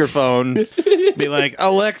speakerphone be like,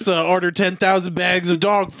 Alexa, order 10,000 bags of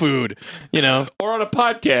dog food, you know? Or on a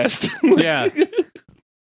podcast. Yeah.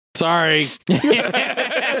 Sorry.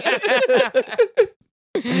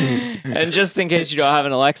 And just in case you don't have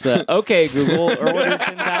an Alexa, okay, Google, order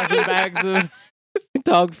 10,000 bags of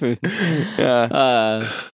dog food. Yeah.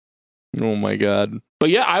 Oh my God. But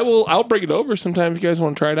yeah, I'll bring it over sometime if you guys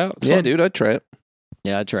want to try it out. It's Yeah, fun. dude, I'd try it.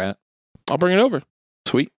 Yeah, I'd try it. I'll bring it over.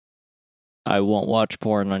 Sweet. I won't watch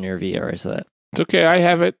porn on your VR set. It's okay. I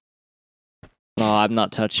have it. No, I'm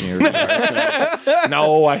not touching your VR set.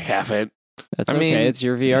 No, I haven't. That's I okay. mean, It's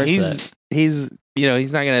your VR set. He's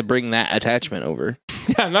he's not gonna bring that attachment over.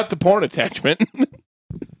 Yeah, not the porn attachment.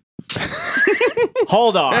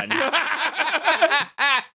 Hold on.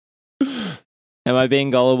 Am I being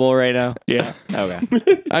gullible right now? Yeah. Okay.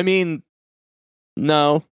 I mean,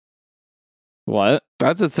 no, What?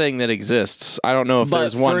 that's a thing that exists. I don't know if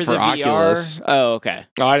there's one for the Oculus. VR? Oh, okay.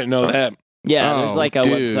 Oh, I didn't know that. Yeah, there's Oh, like a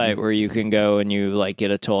dude. website where you can go and you like get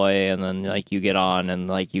a toy and then like you get on and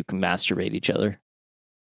like you can masturbate each other.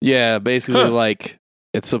 Yeah, basically, Huh. like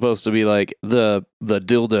it's supposed to be like the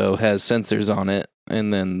dildo has sensors on it,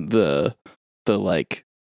 and then the like.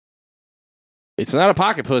 It's not a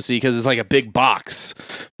pocket pussy because it's like a big box,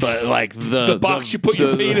 but like The box you put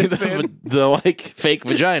your penis in. the like fake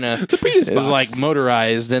vagina The penis is box. like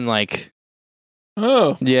motorized and like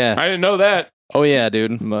Oh, yeah. I didn't know that. Oh yeah,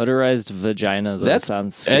 dude. Motorized vagina. That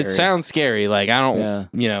sounds scary. It sounds scary. Like I don't, Yeah.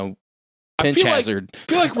 you know, I pinch feel like- hazard. I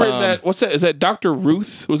feel like we're in that. What's that? Is that Dr.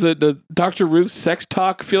 Ruth? Was it the Dr. Ruth sex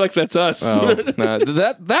talk? I feel like that's us. Oh, no,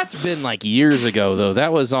 that's been like years ago though.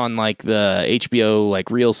 That was on like the HBO like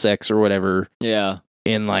Real Sex or whatever Yeah.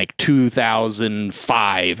 in like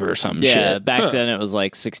 2005 or some Yeah. shit. Back Huh. then it was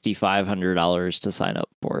like $6,500 to sign up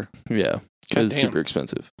for. Yeah, because it's Goddamn. super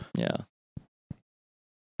expensive. Yeah.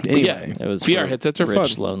 Anyway, It was VR for headsets are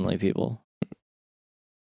rich, fun. lonely people.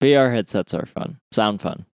 VR headsets are fun. Sound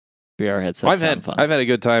fun. VR headsets sound fun. I've had a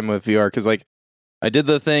good time with VR because like I did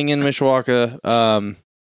the thing in Mishawaka.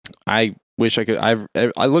 I wish I could.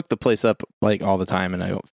 I looked the place up like all the time and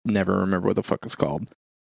I never remember what the fuck it's called.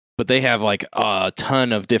 But they have like a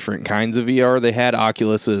ton of different kinds of VR. They had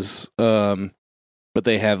Oculuses, but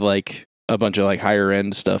they have like a bunch of like higher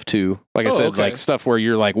end stuff too. Like I Oh, said, okay. like stuff where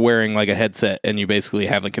you're like wearing like a headset and you basically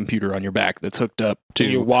have a computer on your back that's hooked up to.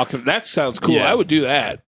 And you're walking. That sounds cool. Yeah. I would do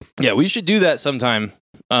that. Yeah, we should do that sometime.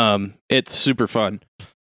 It's super fun.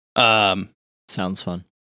 Sounds fun.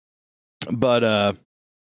 But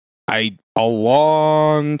I a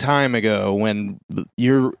long time ago when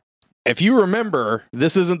if you remember,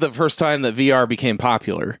 this isn't the first time that VR became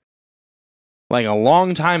popular. Like a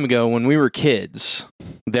long time ago when we were kids,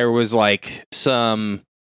 there was like some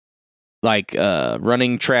like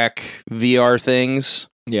running track VR things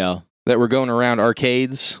Yeah. that were going around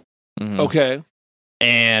arcades. Mhm. Okay.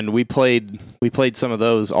 And we played some of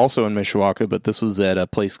those also in Mishawaka, but this was at a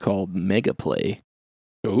place called Mega Play,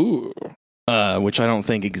 Ooh. which I don't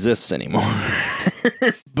think exists anymore.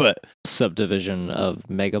 But Subdivision of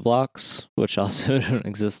Mega Blocks, which also don't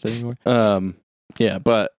exist anymore. yeah,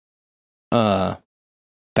 but that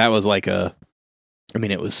was like it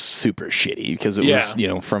was super shitty because it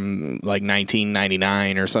was, from like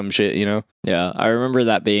 1999 or some shit, Yeah, I remember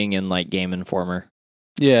that being in like Game Informer.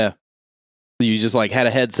 Yeah. You just like had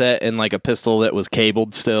a headset and like a pistol that was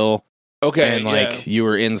cabled still. Okay. And like you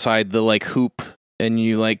were inside the like hoop and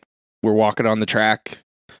you like were walking on the track.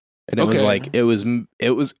 And it was Okay. like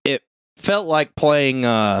it felt like playing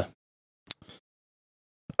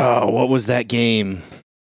what was that game?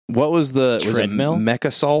 What was Treadmill? was it Mech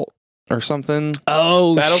Assault or something?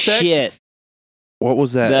 Oh Battletech? shit! What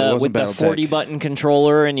was that? It wasn't With the Battletech. 40 button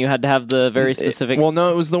controller, and you had to have the very specific. Well,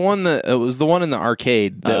 no, it was the one in the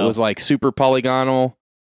arcade that Oh. was like super polygonal.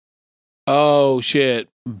 Oh shit.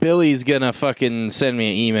 Billy's gonna fucking send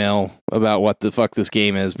me an email about what the fuck this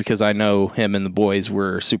game is because I know him and the boys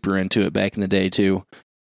were super into it back in the day too.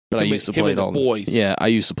 But I Him used to and- him play and it the all. boys. Yeah, I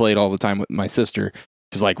used to play it all the time with my sister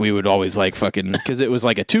because like we would always like fucking because it was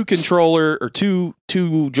like a 2 controller or two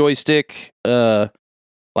joystick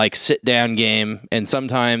like sit down game, and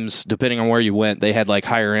sometimes depending on where you went, they had like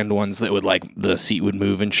higher end ones that would like the seat would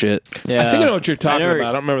move and shit. Yeah, I think I know what you're talking know- about.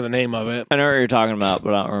 I don't remember the name of it. I know what you're talking about,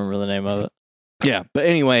 but I don't remember the name of it. Yeah, but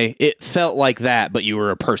anyway, it felt like that, but you were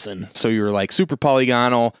a person. So you were like super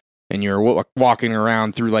polygonal, and you were walking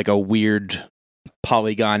around through like a weird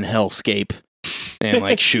polygon hellscape, and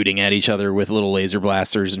like shooting at each other with little laser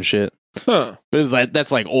blasters and shit. Huh. But it was like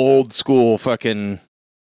that's like old school fucking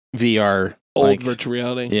VR. Old like, virtual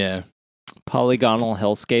reality. yeah. Polygonal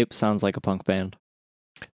Hellscape sounds like a punk band.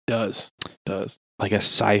 Does. Like a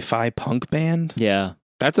sci-fi punk band. Yeah,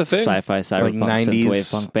 That's a thing. sci-fi cyberpunk 90s.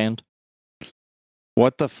 synthwave punk band.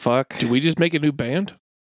 What the fuck? Did we just make a new band?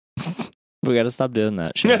 We got to stop doing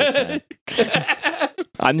that shit. man.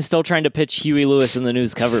 I'm still trying to pitch Huey Lewis and the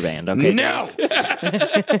News cover band. Okay, No.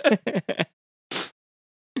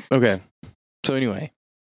 Okay. So anyway,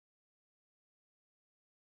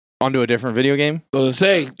 on to a different video game. I was gonna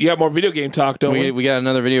say, you got more video game talk, don't we? We got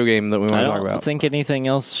another video game that we want I to talk don't about. think anything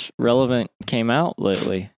else relevant came out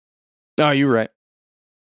lately. Oh, you're right.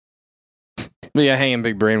 But yeah, hanging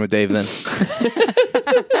big brain with Dave then.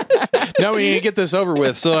 Now we need to get this over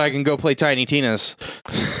with so I can go play Tiny Tina's.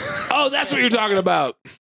 Oh, that's what you're talking about.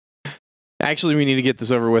 Actually, we need to get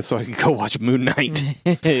this over with so I can go watch Moon Knight.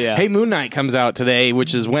 Yeah. Hey, Moon Knight comes out today,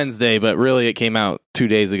 which is Wednesday, but really it came out 2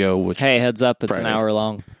 days ago. Which Hey, heads up, it's Friday. an hour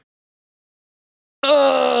long.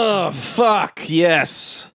 oh fuck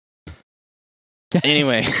yes.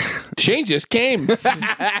 Anyway, Shane just came.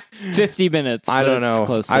 50 minutes. I but don't it's know.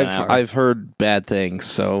 Close to an hour. I've heard bad things,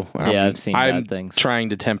 so yeah, I've seen I'm bad things. trying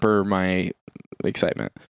to temper my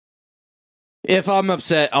excitement. If I'm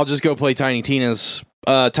upset, I'll just go play Tiny Tina's.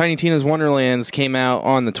 Tiny Tina's Wonderlands came out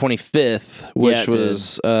on the 25th, which Yeah, it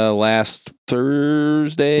was last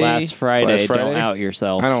Thursday. Last Friday, Last Friday? don't out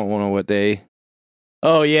yourself. I don't know what day.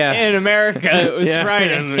 Oh yeah, In America, it was Yeah,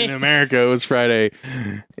 Friday. In America, it was Friday.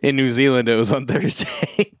 In New Zealand, it was on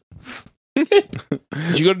Thursday.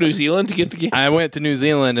 Did you go to New Zealand to get the game? I went to New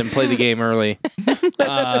Zealand and played the game early.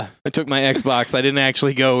 I took my Xbox. I didn't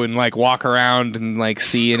actually go and like walk around and like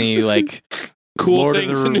see any like Cool Lord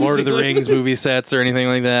things of in New the Zealand. Rings movie sets or anything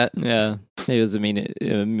like that. Yeah, he was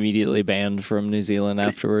immediately banned from New Zealand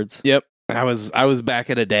afterwards. Yep, I was back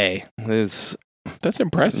in a day. It was, That's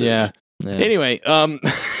impressive. yeah. Yeah. Anyway,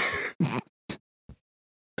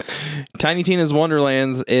 Tiny Tina's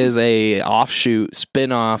Wonderlands is a offshoot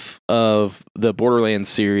spin-off of the Borderlands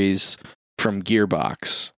series from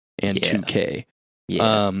Gearbox and Yeah. 2K.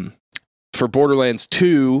 Yeah. For Borderlands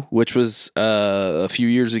 2, which was a few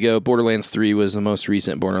years ago, Borderlands 3 was the most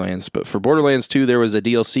recent Borderlands, but for Borderlands 2 there was a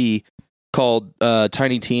DLC called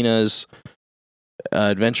Tiny Tina's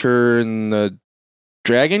Adventure in the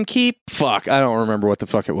Dragon Keep? Fuck, I don't remember what the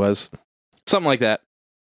fuck it was. Something like that.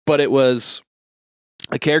 But it was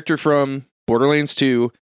a character from Borderlands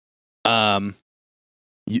 2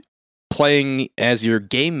 playing as your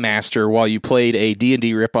game master while you played a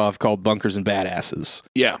D&D ripoff called Bunkers and Badasses.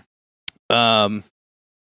 Yeah. And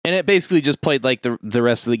it basically just played like the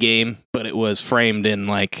rest of the game, but it was framed in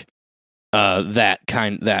like that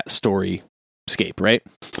storyscape, right?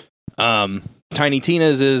 Tiny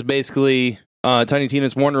Tina's is basically Tiny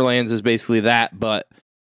Tina's Wonderlands is basically that, but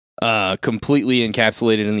completely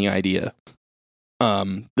encapsulated in the idea.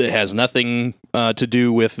 That has nothing to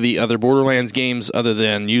do with the other Borderlands games other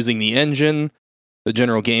than using the engine, the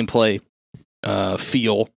general gameplay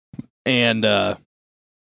feel, and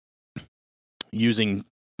using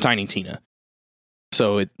Tiny Tina.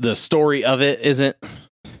 So the story of it isn't.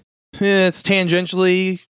 It's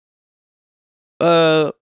tangentially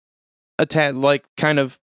a tad like kind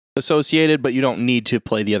of associated, but you don't need to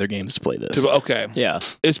play the other games to play this. Okay. yeah.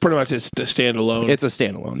 It's pretty much just a standalone. It's a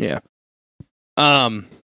standalone, yeah. And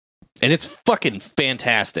it's fucking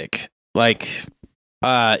fantastic. Like,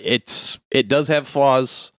 it does have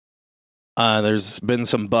flaws. There's been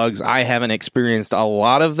some bugs. I haven't experienced a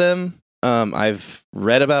lot of them. I've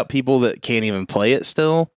read about people that can't even play it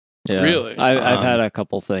still. Yeah. Really? I've had a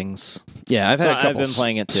couple things. Yeah, I've So had a couple I've been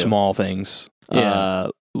playing it too. small things. Yeah.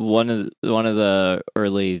 One of the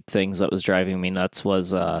early things that was driving me nuts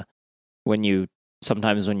was when you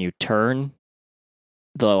turn,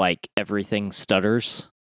 the like everything stutters.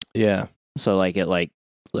 Yeah. So like it like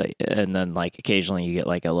and then like occasionally you get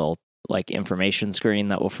like a little like information screen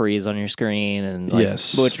that will freeze on your screen, and like,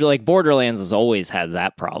 Yes. which like Borderlands has always had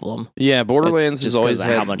that problem. Yeah, Borderlands It's has just always 'cause of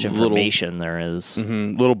had how much information there is.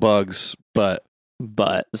 little bugs, but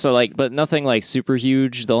But nothing like super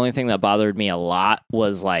huge. The only thing that bothered me a lot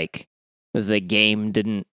was like the game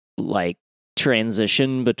didn't like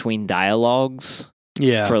transition between dialogues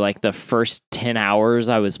yeah. for like the first 10 hours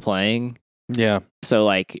I was playing. yeah. So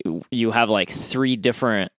like you have like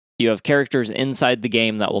you have characters inside the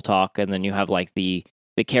game that will talk, and then you have like the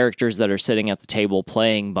characters that are sitting at the table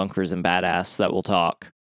playing Bunkers and Badass that will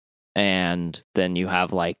talk. And then you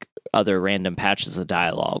have like other random patches of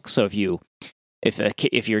dialogue. So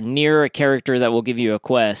if you're near a character that will give you a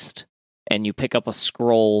quest and you pick up a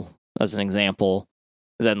scroll as an example,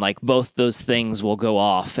 then like both those things will go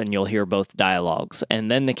off and you'll hear both dialogues.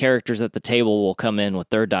 And then the characters at the table will come in with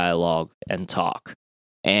their dialogue and talk.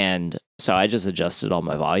 And so I just adjusted all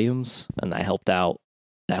my volumes, and that helped out.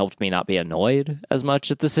 That helped me not be annoyed as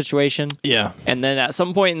much at the situation. Yeah. And then at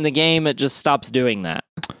some point in the game, it just stops doing that.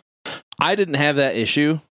 I didn't have that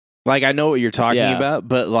issue. Like, I know what you're talking Yeah. about,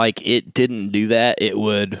 but like it didn't do that. It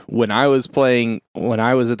would when I was at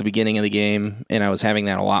the beginning of the game and I was having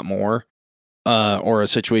that a lot more, or a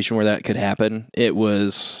situation where that could happen, it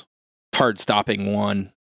was hard stopping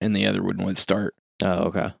one and the other one would start. Oh,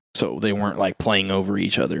 okay. So they weren't like playing over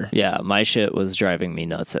each other. Yeah, my shit was driving me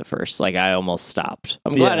nuts at first. Like I almost stopped.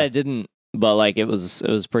 I'm glad Yeah. I didn't, but like it was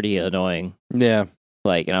pretty annoying. Yeah.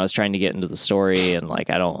 Like, and I was trying to get into the story, and like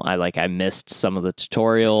I missed some of the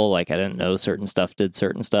tutorial. Like I didn't know certain stuff did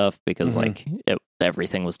certain stuff because Mhm. like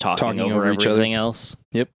everything was talking Talking over over each other. everything else.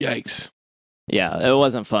 Yikes. Yeah, it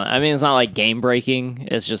wasn't fun. I mean, it's not like game breaking.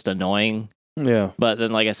 It's just annoying. Yeah. But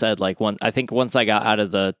then, like I said, I think once I got out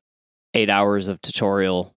of the 8 hours of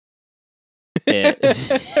tutorial,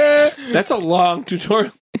 That's a long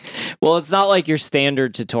tutorial. well, it's not like your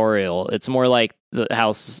standard tutorial. It's more like the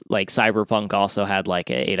house, like Cyberpunk also had like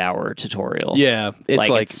an 8-hour tutorial. Yeah. It's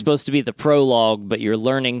like it's supposed to be the prologue, but you're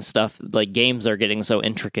learning stuff. Like games are getting so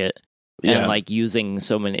intricate. And like using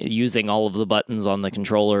all of the buttons on the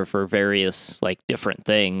controller for various like different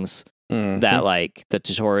things that like the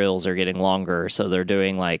tutorials are getting longer. So they're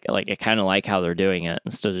doing like I kind of like how they're doing it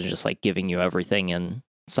instead of just like giving you everything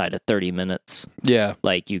inside of 30 minutes. Yeah.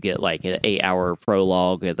 Like you get like an 8-hour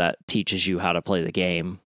prologue that teaches you how to play the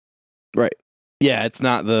game. Right. Yeah, it's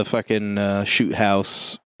not the fucking shoot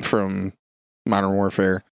house from Modern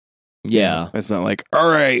Warfare. Yeah. It's not like, all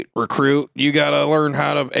right, recruit, you gotta learn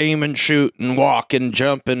how to aim and shoot and walk and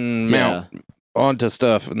jump and mount onto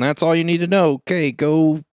stuff, and that's all you need to know. Okay,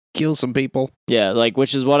 go kill some people. Yeah, like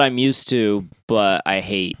which is what I'm used to, but I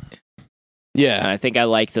hate. And Yeah. I think I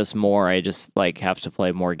like this more. I just like have to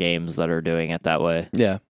play more games that are doing it that way.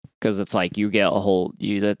 Yeah. Because it's like you get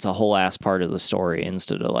that's a whole ass part of the story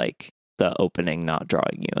instead of like the opening not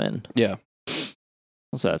drawing you in. Yeah.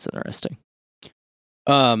 So that's interesting.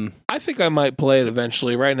 I think I might play it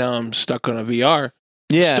eventually. Right now, I'm stuck on a VR.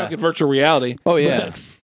 Yeah. Stuck in virtual reality. Oh yeah.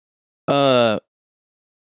 So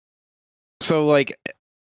like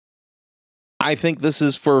I think this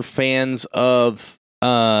is for fans of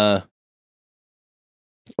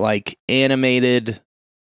like animated,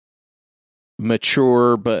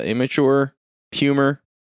 mature but immature humor,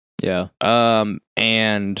 Yeah.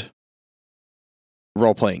 and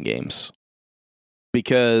role-playing games.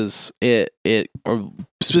 Because it or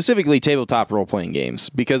specifically tabletop role-playing games,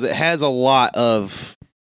 because it has a lot of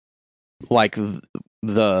like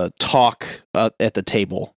the talk at the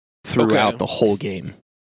table throughout the whole game,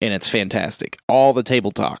 and it's fantastic. All the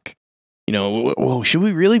table talk. You know, well, should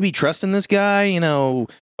we really be trusting this guy? You know,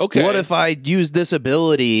 Okay. what if I use this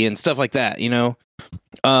ability and stuff like that? You know,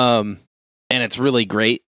 and it's really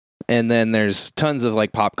great. And then there's tons of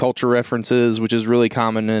like pop culture references, which is really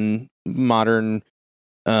common in modern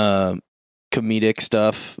comedic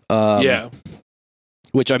stuff. Yeah.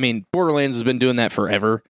 Which I mean, Borderlands has been doing that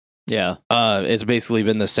forever. Yeah. It's basically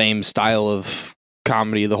been the same style of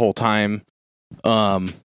comedy the whole time.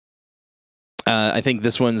 I think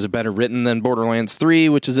this one's better written than Borderlands 3,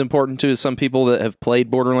 which is important to some people that have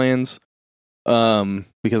played Borderlands.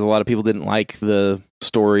 Because a lot of people didn't like the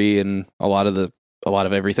story and a lot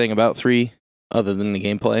of everything about 3 other than the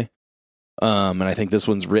gameplay. And I think this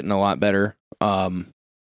one's written a lot better.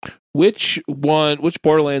 Which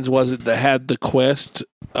Borderlands was it that had the quest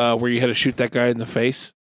where you had to shoot that guy in the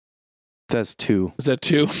face? That's 2. Was that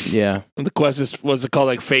 2? Yeah. And the quest was it called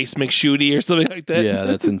like Face McShooty or something like that? Yeah,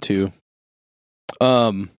 that's in 2.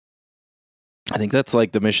 I think that's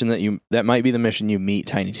like the mission that might be the mission you meet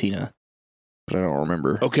Tiny Tina, but I don't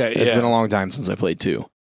remember. Okay, It's been a long time since I played 2.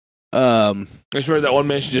 I just remember that one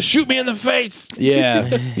mission, just shoot me in the face.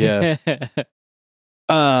 Yeah, yeah.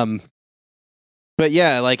 But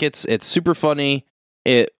yeah, like it's super funny.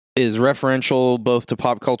 It is referential both to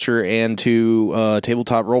pop culture and to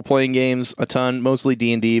tabletop role playing games a ton, mostly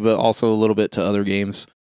D&D, but also a little bit to other games,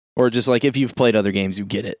 or just like if you've played other games, you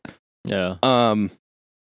get it. Yeah.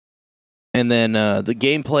 And then the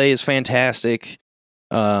gameplay is fantastic.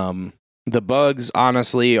 The bugs,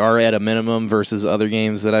 honestly, are at a minimum versus other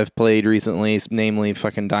games that I've played recently, namely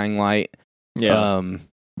fucking Dying Light. Yeah.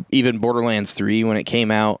 Even Borderlands 3, when it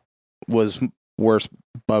came out, was worse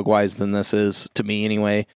bug-wise than this is, to me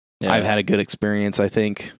anyway. Yeah. I've had a good experience, I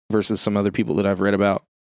think, versus some other people that I've read about.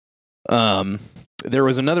 There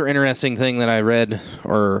was another interesting thing that I read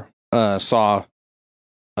or saw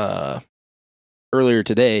earlier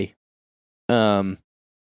today about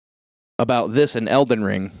this and Elden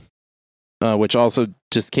Ring, which also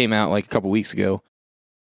just came out like a couple weeks ago.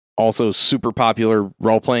 Also super popular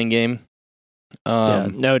role-playing game. Yeah.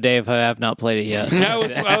 No, Dave, I have not played it yet. I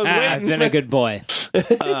was waiting. I've been a good boy.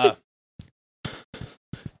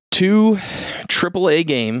 2 AAA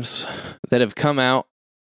games that have come out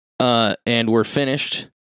and were finished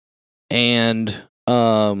and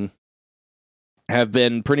have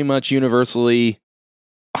been pretty much universally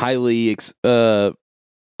highly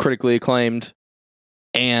critically acclaimed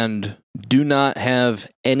and do not have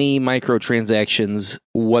any microtransactions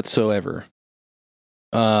whatsoever.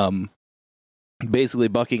 Basically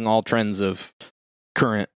bucking all trends of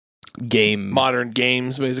current game. Modern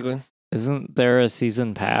games, basically. Isn't there a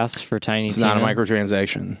season pass for Tiny It's Tina? not a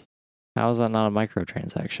microtransaction. How is that not a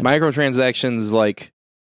microtransaction? Microtransactions like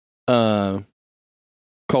Call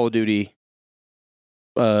of Duty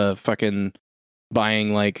fucking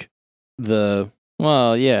buying like the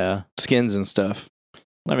Well, yeah. skins and stuff.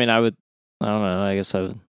 I mean, I don't know. I guess I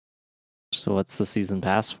would. So what's the season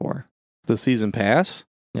pass for? The season pass,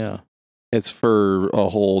 Yeah. it's for a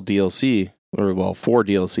whole DLC, or well, 4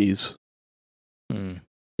 DLCs. Hmm.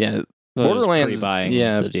 Yeah, So Borderlands- just pre-buying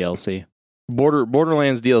yeah. the DLC.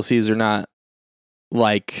 Borderlands DLCs are not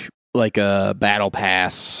like a battle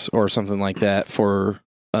pass or something like that for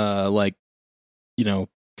like, you know,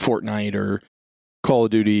 Fortnite or Call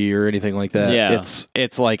of Duty or anything like that. Yeah.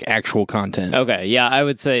 It's like actual content. Okay, yeah, I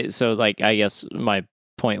would say so. Like, I guess my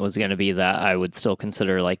point was going to be that I would still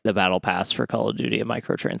consider like the battle pass for Call of Duty a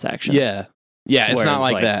microtransaction. Yeah, it's not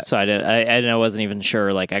Whereas, like that. So I wasn't even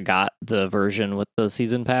sure. Like, I got the version with the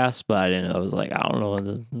season pass, but I didn't. I was like, I don't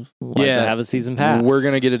know. Why does it have a season pass? We're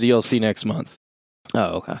gonna get a DLC next month.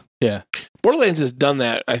 Oh, okay. Borderlands has done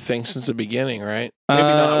that, I think, since the beginning, right? Maybe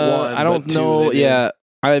not one. I don't but two know. they did. Yeah,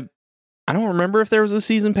 I don't remember if there was a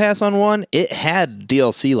season pass on one. It had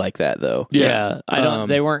DLC like that though. Yeah. I don't.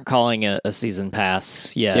 They weren't calling it a season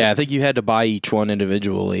pass. Yeah. Yeah, I think you had to buy each one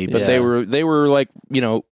individually, but Yeah. they were like, you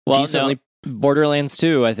know, Well, decently. no, Borderlands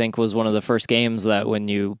 2, I think, was one of the first games that when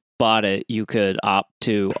you bought it, you could opt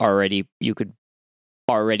to already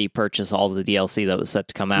purchase all the DLC that was set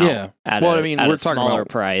to come out. Yeah. At Well, a, I mean, at we're a talking smaller about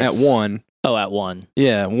price At one. Oh, at one.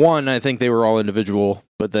 Yeah, one, I think they were all individual,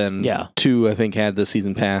 but then Yeah. 2, I think, had the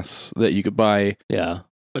season pass that you could buy. Yeah.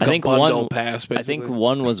 Like I think a bundle one- pass, I think basically.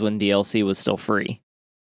 one was when DLC was still free.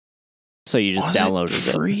 So you just Was it downloaded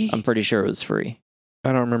it. free? I'm pretty sure it was free.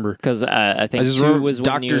 I don't remember. Because I think I just 2 remember was when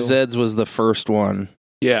Dr. you... Zed's was the first one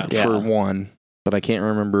Yeah. Yeah. for one, but I can't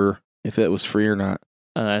remember if it was free or not.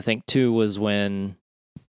 And I think 2 was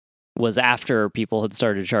after people had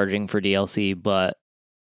started charging for DLC, but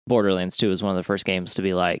Borderlands 2 was one of the first games to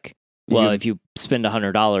be like, well, You- if you spend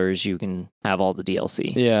 $100, you can have all the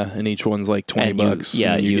DLC. Yeah, and each one's like 20 And bucks.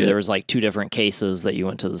 Yeah, and you get- there was like 2 different cases that you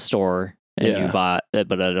went to the store and Yeah. you bought,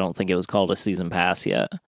 but I don't think it was called a season pass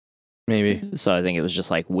yet. maybe. So I think it was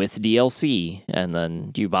just like with DLC, and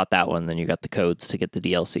then you bought that one, then you got the codes to get the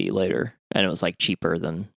DLC later, and it was like cheaper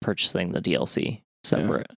than purchasing the DLC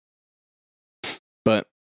separate. But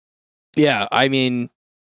yeah, I mean,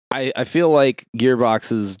 I feel like Gearbox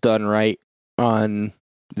has done right on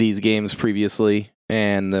these games previously,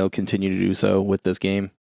 and they'll continue to do so with this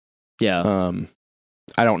game. Yeah.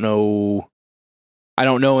 I don't know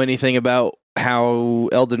anything about how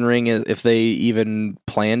Elden Ring is, if they even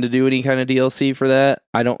plan to do any kind of DLC for that.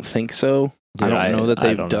 I don't think so. Dude, I don't know that I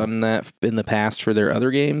they've don't know. done that in the past for their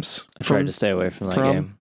other games. I tried to stay away from that from-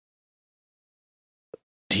 game.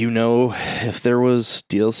 Do you know if there was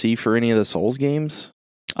DLC for any of the Souls games?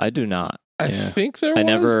 I do not. I Yeah. think there I was,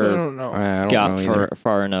 never but I don't know. I don't got know either.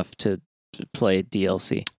 far enough to play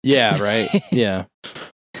DLC. Yeah, right. Yeah.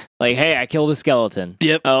 Like, hey, I killed a skeleton.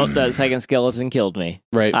 Yep. Oh, that second skeleton killed me.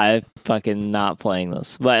 Right. I'm fucking not playing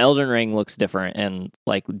this. But Elden Ring looks different and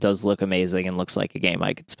like does look amazing and looks like a game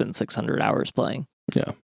I could spend 600 hours playing.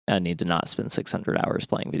 Yeah. I need to not spend 600 hours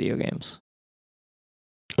playing video games.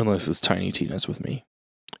 Unless it's Tiny Tina's with me.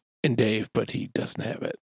 And Dave, but he doesn't have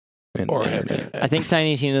it. And Or have internet. it. I think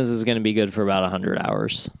Tiny Tina's is going to be good for about 100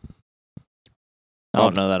 hours. I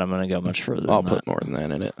don't know that I'm going to go much further I'll than put that. more than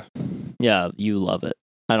that in it. Yeah, you love it.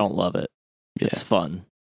 I don't love it. It's fun.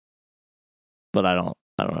 But I don't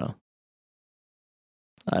know.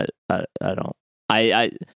 I don't.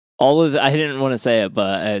 I didn't want to say it,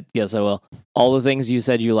 but I guess I will. All the things you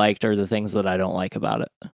said you liked are the things that I don't like about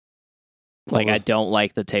it. Like, I don't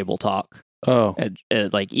like the table talk. Oh.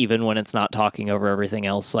 Like, even when it's not talking over everything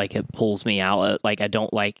else, like, it pulls me out. Like, I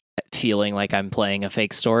don't like feeling like I'm playing a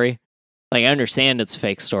fake story. Like, I understand it's a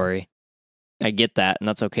fake story. I get that, and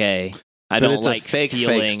that's okay. I But don't it's like a fake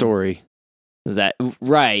feeling story. that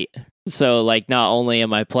right. So, like, not only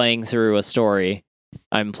am I playing through a story,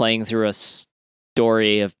 I'm playing through a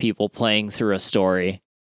story of people playing through a story,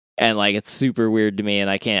 and like, it's super weird to me, and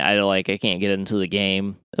I can't get into the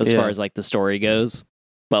game as Yeah. far as like the story goes.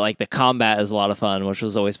 But like, the combat is a lot of fun, which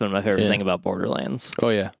has always been my favorite Yeah. thing about Borderlands. Oh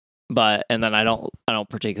yeah. But and then I don't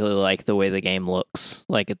particularly like the way the game looks.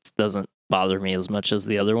 Like, it doesn't bother me as much as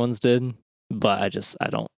the other ones did. But I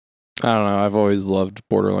don't. I don't know. I've always loved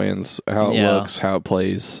Borderlands. How it Yeah. looks, how it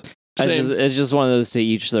plays. It's just one of those to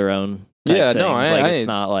each their own. Type Yeah, no, things. I it's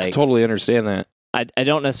not like totally understand that. I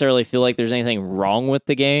don't necessarily feel like there's anything wrong with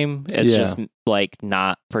the game. It's Yeah. just like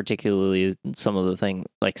not particularly some of the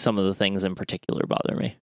things in particular bother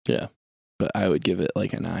me. But I would give it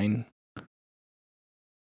like a 9.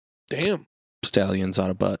 Damn. Stallions out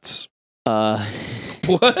of butts.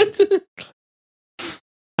 What?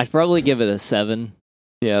 I'd probably give it a 7.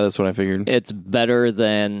 Yeah, that's what I figured. It's better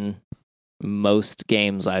than most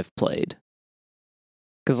games I've played.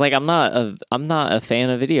 Because like I'm not a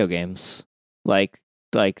fan of video games. Like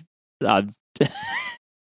I'm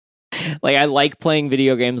like I like playing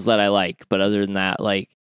video games that I like, but other than that, like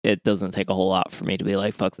it doesn't take a whole lot for me to be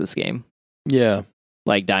like, fuck this game. Yeah.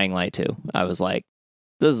 Like Dying Light 2. I was like,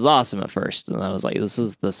 this is awesome at first, and I was like, this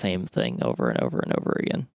is the same thing over and over and over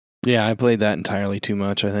again. Yeah, I played that entirely too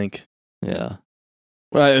much, I think. Yeah.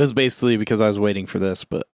 Well, it was basically because I was waiting for this,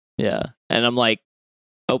 but Yeah. And I'm like,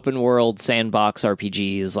 open world sandbox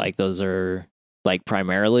RPGs, like those are like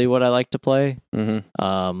primarily what I like to play.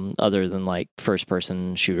 Other than like first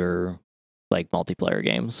person shooter, like multiplayer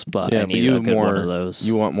games. But I need a good one of those.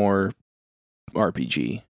 You want more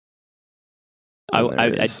RPG.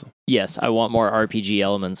 Yes, I want more RPG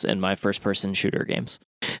elements in my first person shooter games.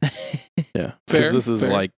 Yeah, because this is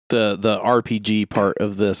like the RPG part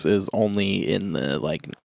of this is only in the like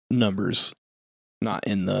numbers, not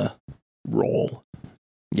in the role.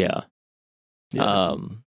 Yeah.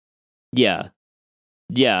 Yeah.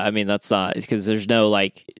 Yeah, I mean that's not because there's no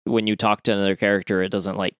like when you talk to another character, it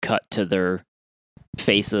doesn't like cut to their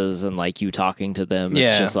faces and like you talking to them.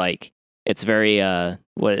 It's just like it's very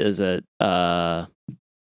what is it?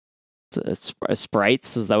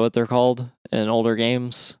 Sprites, is that what they're called in older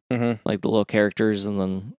games? Mm-hmm. Like the little characters, and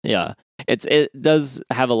then it does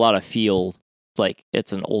have a lot of feel. It's like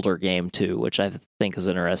it's an older game too, which I think is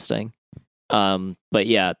interesting. But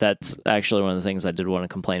yeah, that's actually one of the things I did want to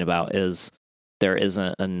complain about is there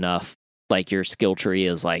isn't enough, like your skill tree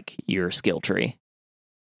is like your skill tree.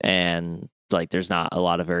 And like there's not a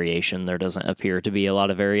lot of variation. There doesn't appear to be a lot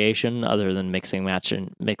of variation other than mix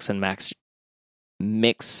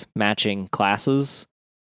matching classes,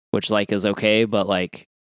 which like is okay, but like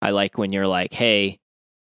I like when you're like, hey,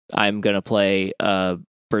 I'm gonna play a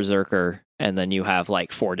berserker, and then you have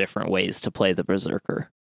like 4 different ways to play the berserker.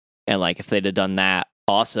 And like if they'd have done that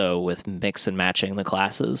also with mix and matching the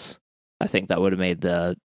classes, I think that would have made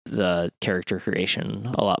the character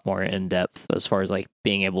creation a lot more in depth as far as like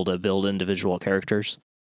being able to build individual characters.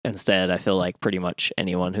 Instead, I feel like pretty much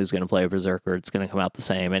anyone who's going to play a berserker, it's going to come out the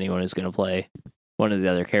same. Anyone who's going to play one of the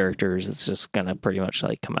other characters, it's just going to pretty much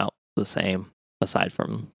like come out the same, aside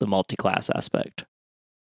from the multi-class aspect.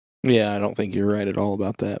 Yeah, I don't think you're right at all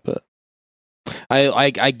about that, but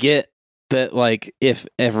I get that like if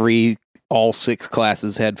all 6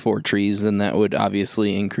 classes had 4 trees, then that would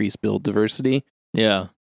obviously increase build diversity. Yeah.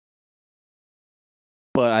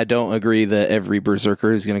 But I don't agree that every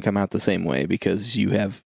berserker is going to come out the same way because you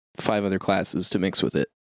have 5 other classes to mix with it.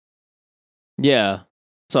 Yeah.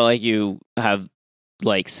 So like you have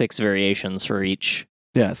like 6 variations for each.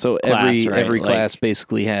 Yeah, so class, every right? class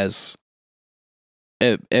basically has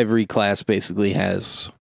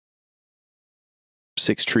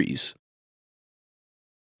 6 trees.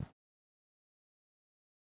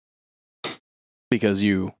 Because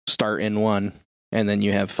you start in one, and then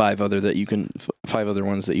you have 5 other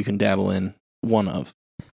ones that you can dabble in one of.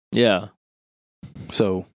 Yeah.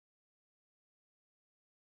 So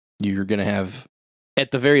you're gonna have,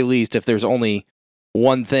 at the very least, if there's only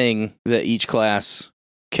one thing that each class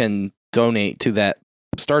can donate to that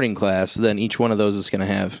starting class, then each one of those is gonna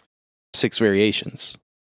have 6 variations.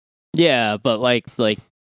 Yeah, but like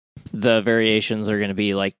the variations are going to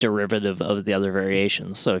be like derivative of the other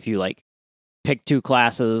variations. So if you like pick 2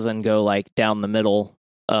 classes and go like down the middle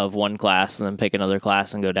of one class and then pick another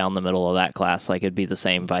class and go down the middle of that class, like it'd be the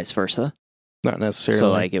same vice versa. Not necessarily.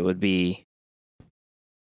 So like it would be,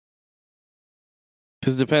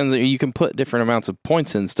 because it depends. You can put different amounts of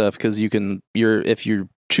points in stuff because if you're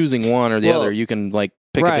choosing one or the other, you can like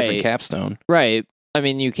pick a different capstone. Right. I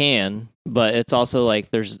mean, you can, but it's also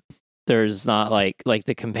like there's not like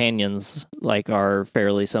the companions like are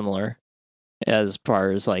fairly similar as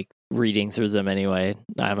far as like reading through them anyway.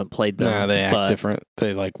 I haven't played them. Nah, they act different.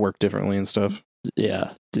 They like work differently and stuff.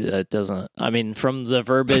 Yeah, it doesn't. I mean, from the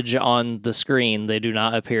verbiage on the screen, they do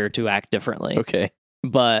not appear to act differently. Okay.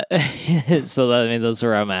 But so that, I mean, that's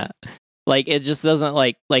where I'm at. Like, it just doesn't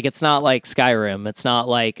like it's not like Skyrim. It's not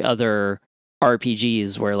like other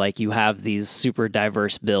RPGs where like you have these super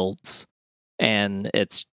diverse builds, and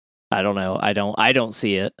it's, I don't know. I don't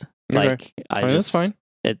see it. Like, okay. That's fine.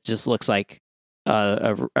 It just looks like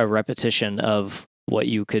a repetition of what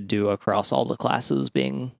you could do across all the classes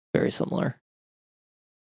being very similar.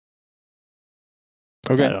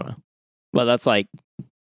 Okay. I don't know. But that's like,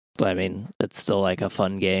 I mean, it's still like a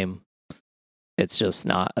fun game. It's just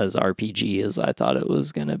not as RPG as I thought it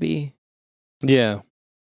was going to be. Yeah.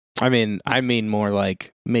 I mean more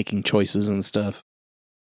like making choices and stuff.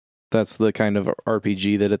 That's the kind of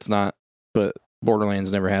RPG that it's not. But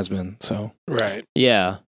Borderlands never has been. So Right.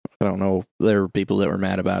 Yeah. I don't know. There were people that were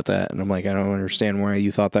mad about that, and I'm like, I don't understand why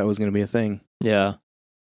you thought that was going to be a thing. Yeah.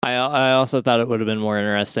 I also thought it would have been more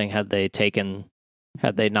interesting had they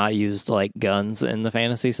not used like guns in the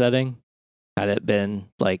fantasy setting. Had it been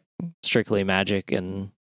like strictly magic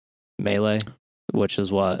and melee, which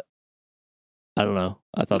is what I don't know.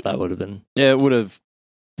 I thought that would have been Yeah, it would have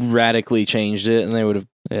radically changed it, and they wouldn't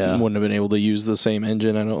yeah. have been able to use the same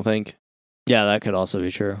engine. I don't think. Yeah, that could also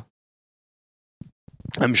be true.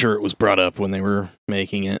 I'm sure it was brought up when they were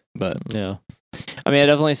making it, but Yeah. I mean, I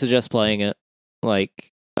definitely suggest playing it.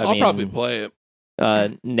 Like I'll probably play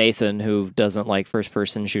it. Nathan, who doesn't like first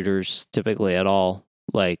person shooters typically at all,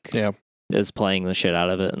 like Yeah. is playing the shit out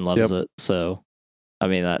of it and loves it. So I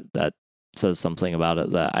mean that says something about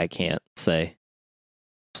it that I can't say.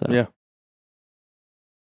 So Yeah.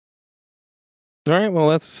 All right, well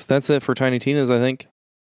that's it for Tiny Tina's, I think.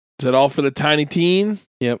 Is that all for the Tiny Teen?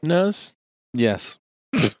 Yep. Knows? Yes.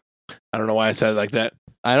 I don't know why I said it like that.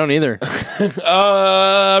 I don't either.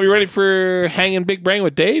 Are we ready for Hanging Big Brain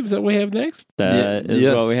with Dave? Is that what we have next? that is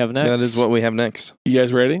Yes, what we have next. That is what we have next. You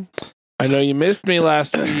guys ready? I know you missed me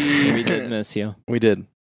last we week. did miss you. We did.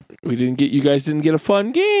 You guys didn't get a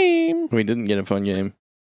fun game. We didn't get a fun game.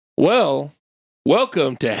 Well,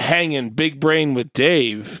 welcome to Hanging Big Brain with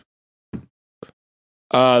Dave.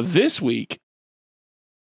 This week,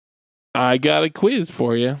 I got a quiz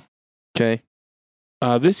for you. Okay.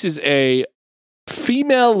 This is a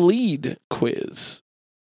female lead quiz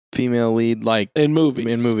Female lead, like in movies.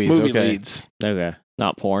 In movies, Movie okay. leads. Okay.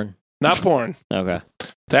 Not porn. Not porn. Okay.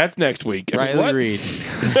 That's next week. I mean, Riley what? Reid.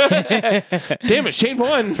 Damn it, Shane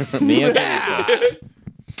won. Mia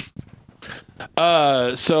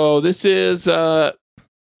So this is a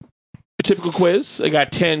typical quiz. I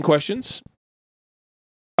got 10 questions.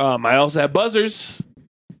 I also have buzzers.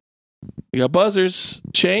 We got buzzers.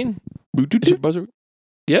 Shane, is your buzzer?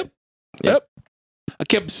 Yep. I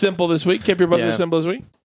kept it simple this week. Kept your buzzer simple this week.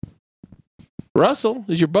 Russell,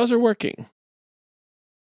 is your buzzer working?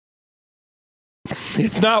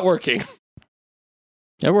 It's not working.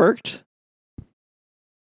 It worked.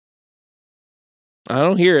 I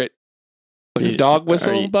don't hear it. Like a You- dog are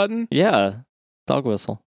whistle you- button? Yeah. Dog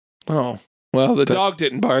whistle. Oh. Well, the dog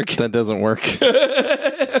didn't bark. That doesn't work.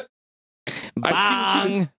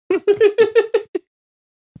 Bang!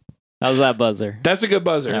 How's that buzzer? That's a good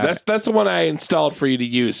buzzer. All That's the one I installed for you to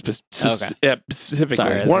use specifically.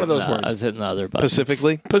 Sorry, I was one of those hitting I words. was hitting the other button.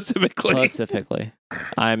 Specifically? Specifically. Specifically.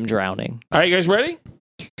 I'm drowning. All right, you guys ready?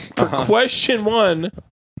 For Uh-huh. question 1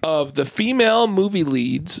 of the female movie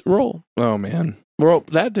leads roll. Oh, man. Well,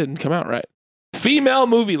 that didn't come out right. Female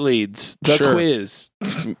movie leads, the Sure. quiz.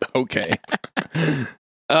 Okay.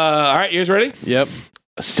 All right, you guys ready? Yep.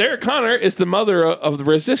 Sarah Connor is the mother of the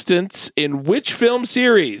Resistance in which film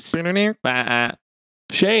series? Bah.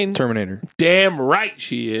 Shane. Terminator. Damn right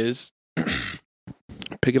she is.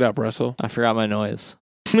 Pick it up, Russell. I forgot my noise.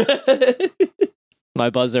 Yeah, My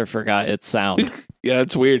buzzer forgot its sound.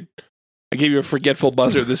 that's weird. I gave you a forgetful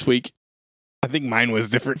buzzer this week. I think mine was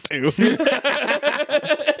different, too.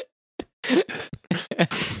 I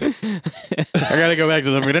gotta go back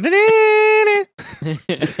to the...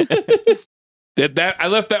 I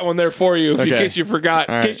left that one there for you in Okay. case you forgot.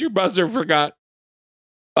 All In right. case your buzzer forgot.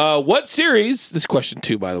 What series? This is question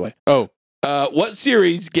 2, by the way. Oh. What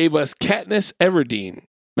series gave us Katniss Everdeen?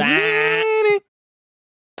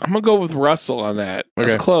 I'm gonna go with Russell on that.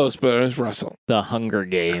 That's Okay. close, but it's Russell. The Hunger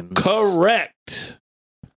Games. Correct.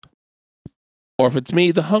 Or if it's me,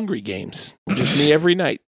 the Hungry Games. Just me every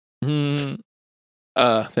night. Hmm.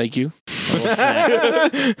 Thank you.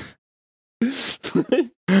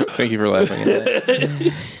 Thank you for laughing at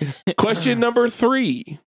that. Question number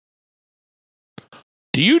 3.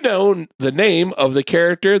 Do you know the name of the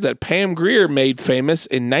character that Pam Grier made famous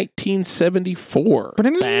in 1974?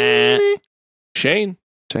 Shane?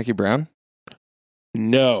 Jackie Brown?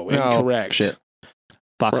 No, Oh, incorrect. shit.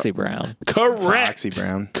 Foxy Brown. Correct. Foxy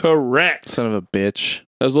Brown. Correct. Son of a bitch.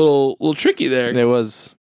 That was a little tricky there. It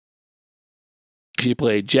was... She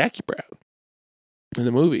played Jackie Brown in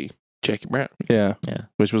the movie Jackie Brown. Yeah. Yeah.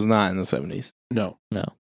 Which was not in the 70s. No. No.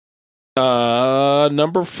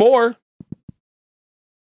 Number 4.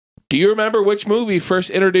 Do you remember which movie first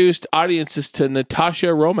introduced audiences to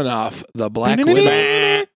Natasha Romanoff, the Black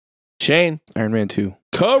Widow? Shane? Iron Man 2.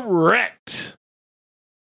 Correct.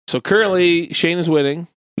 So currently, Shane is winning.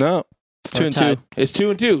 No. It's 2 and 2. tied. It's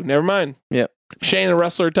 2-2. Never mind. Yep. Shane and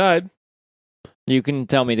Russell are tied. You can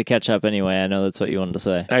tell me to catch up anyway. I know that's what you wanted to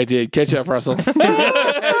say. I did. Catch up, Russell.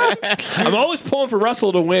 I'm always pulling for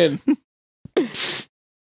Russell to win.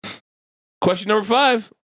 Question number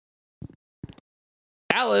 5.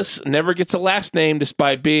 Alice never gets a last name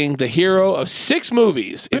despite being the hero of 6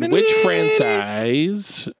 movies. In which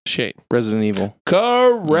franchise? Shane. Resident Evil.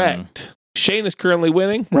 Correct. Shane is currently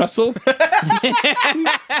winning. Russell,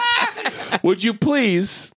 would you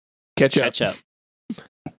please catch up? Catch up.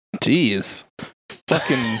 Jeez.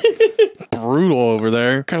 Fucking brutal over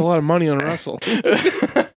there. Got a lot of money on Russell.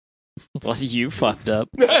 Well, you fucked up.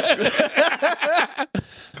 I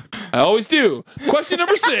always do. Question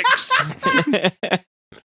number 6.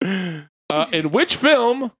 In which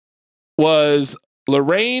film was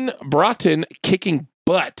Lorraine Broughton kicking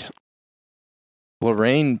butt?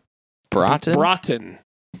 Lorraine Broughton? Broughton.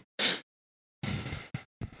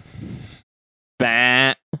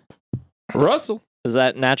 Bah. Russell. Is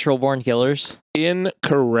that Natural Born Killers?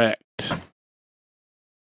 Incorrect.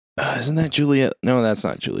 Isn't that Juliette? No, that's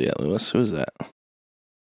not Juliette Lewis. Who's that?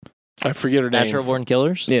 I forget her name. Natural Born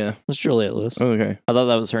Killers? Yeah. It's Juliette Lewis. Okay. I thought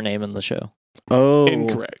that was her name in the show. Oh.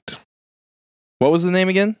 Incorrect. What was the name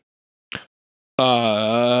again?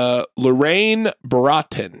 Lorraine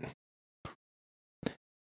Broughton.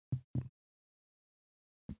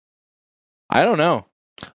 I don't know.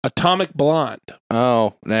 Atomic Blonde.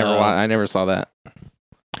 Oh, I never saw that.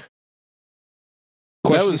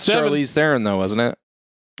 Question that was 7. Charlize Theron, though, wasn't it?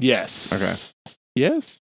 Yes. Okay.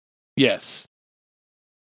 Yes. Yes.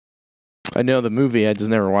 I know the movie. I just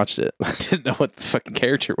never watched it. I didn't know what the fucking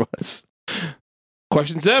character was.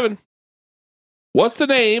 Question 7. What's the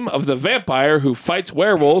name of the vampire who fights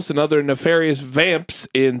werewolves and other nefarious vamps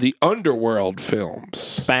in the Underworld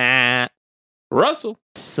films? Bah. Russell.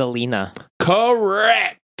 Selena.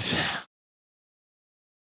 Correct.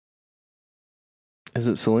 Is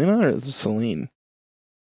it Selena or is it Celine?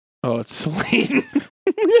 Oh, it's Celine.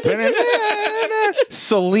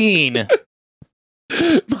 Celine.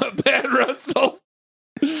 My bad, Russell.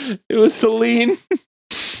 It was Celine.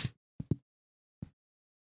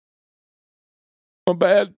 My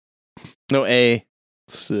bad. No A.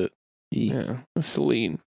 It's E. Yeah,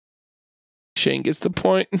 Celine. Shane gets the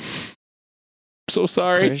point. So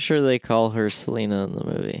sorry. Pretty sure they call her Selena in the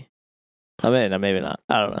movie. I mean, maybe not.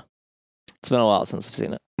 I don't know. It's been a while since I've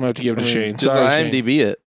seen it. I'm gonna have to give it to Shane. Just Sorry, IMDb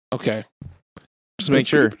it. Okay. Just make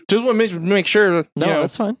sure. Just want to make sure. No, you know.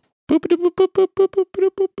 that's fine. Boop, boop, boop, boop, boop, boop, boop, boop,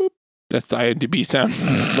 boop, boop. That's the IMDb sound.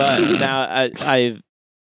 But now I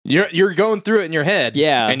You're going through it in your head.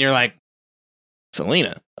 yeah, And you're like,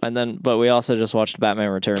 Selena. but we also just watched Batman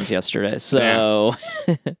Returns yesterday, so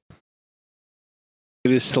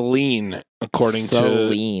It is Celine, according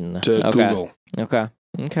Celine. to Okay. Google Okay.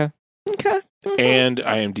 and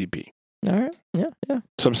IMDb. All right. Yeah.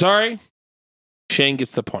 So I'm sorry. Shane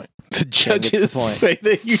gets the point. The gets judges the point. say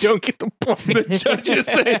that you don't get the point. The judges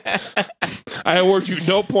say, I award you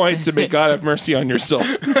no points and may God have mercy on your soul.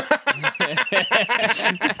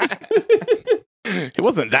 It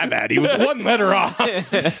wasn't that bad. He was one letter off.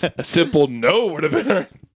 A simple no would have been.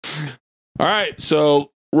 All right.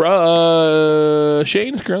 So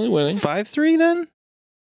Shane is currently winning. 5-3 then?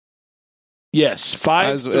 Yes.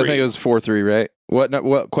 I think 5-3. it was 4-3, right?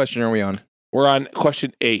 What question are we on? We're on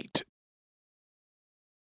question 8.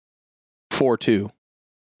 4-2.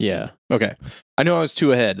 Yeah. Okay. I know I was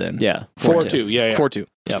 2 ahead then. Yeah. 4-2. Yeah. 4-2.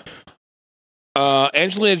 Yep.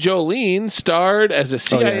 Angelina Jolie starred as a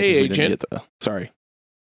CIA agent. Sorry.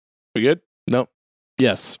 We good? Nope.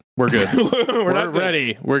 Yes. We're good. We're not good.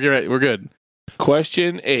 ready. We're good.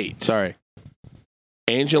 Question 8. Sorry.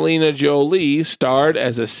 Angelina Jolie starred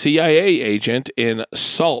as a CIA agent in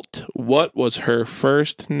Salt. What was her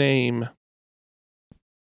first name?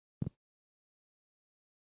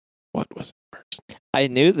 What was her first name? I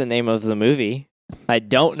knew the name of the movie. I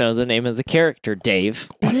don't know the name of the character, Dave.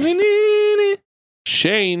 What is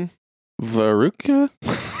Shane? Veruca?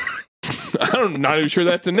 I'm not even sure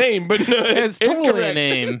that's a name, but no, It's totally a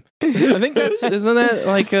name. I think isn't that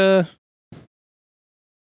like a...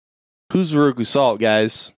 Who's Veruca Salt,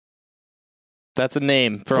 guys? That's a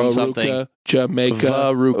name from Veruca, something. Jamaica.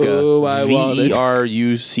 Veruca. Oh, I want it.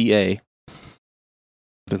 Veruca.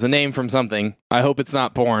 There's a name from something. I hope it's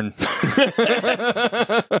not porn.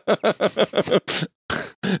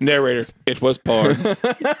 Narrator, it was porn.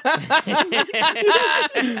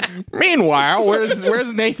 Meanwhile,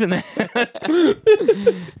 where's Nathan at?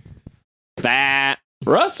 Bah.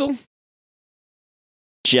 Russell?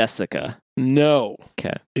 Jessica. No.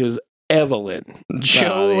 Okay. It was Evelyn.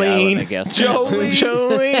 Jolene. I guess. Jolene.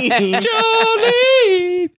 Jolene.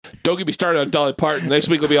 Jolene. Don't get me started on Dolly Parton. Next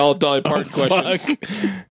week will be all Dolly Parton questions.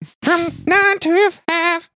 From 9 to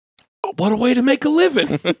 5. Oh, what a way to make a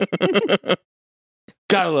living.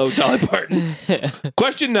 Gotta love Dolly Parton.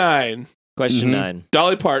 Question 9. Question Mhm. 9.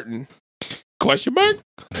 Dolly Parton Question mark?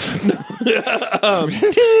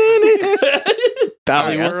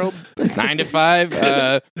 Valley Yes. World, 9 to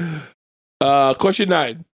 5. Question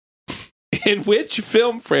 9. In which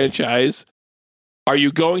film franchise are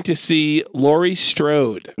you going to see Laurie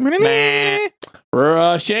Strode? Shane.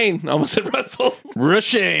 Almost said Russell.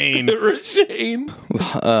 Rushane. Shane.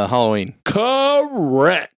 Halloween.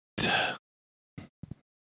 Correct.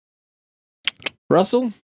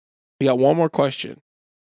 Russell, you got one more question.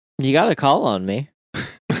 You got to call on me. I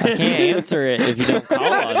can't answer it if you don't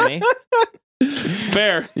call on me.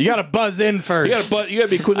 Fair. You got to buzz in first. You got to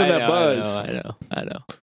be quick on that buzz. I know.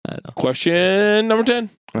 Question number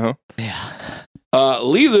 10. Yeah.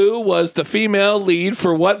 Lilu was the female lead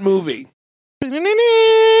for what movie?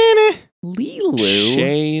 Lilu.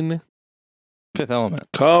 Shane. Fifth Element.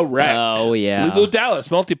 Correct. Oh, yeah. Lilu Dallas,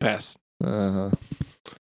 multipass. Uh-huh.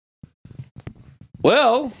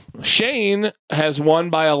 Well, Shane has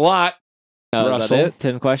won by a lot. Oh, is Russell. that it?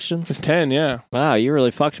 10 questions? It's 10, yeah. Wow, you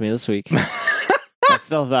really fucked me this week. I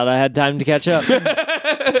still thought I had time to catch up.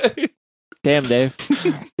 Damn, Dave.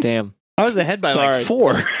 Damn. I was ahead by Sorry. like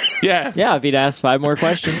 4. Yeah. Yeah, if you'd asked 5 more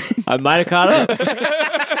questions, I might have caught up.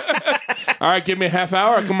 All right, give me a half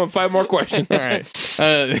hour. I'll come up with 5 more questions. All right.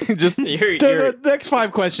 Just the next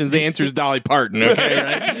 5 questions, the answer is Dolly Parton. Okay,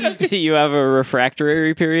 right? Do you have a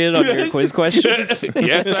refractory period on your quiz questions?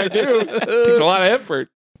 Yes, I do. Takes a lot of effort.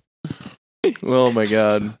 Oh my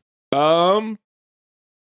god.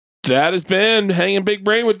 That has been Hanging Big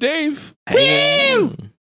Brain with Dave. Woo!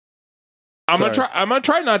 I'm gonna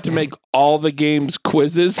try not to make all the games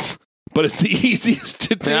quizzes, but it's the easiest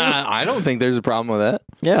to do. I don't think there's a problem with that.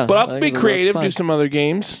 Yeah. But I I'll think be that's creative, fine. do some other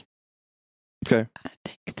games. Okay. I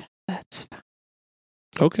think that's fine.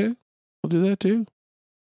 Okay, we'll do that too.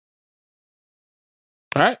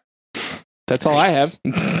 All right, that's all I have.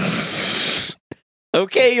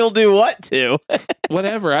 Okay, you'll do what to?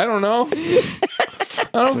 Whatever, I don't know. I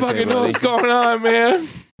don't It's okay, fucking know buddy. what's going on, man.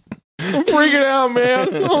 I'm freaking out, man.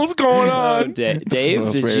 What's going on? Dave, did you,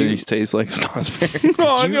 Snosberries taste like snosberries.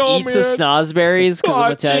 Oh, did you no, eat man. the snozberries? Because Oh, I'm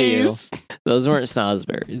going to tell you, jeez. those weren't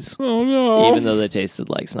snozberries. Oh no. Even though they tasted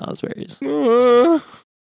like snozberries.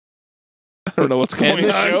 I don't know what's going End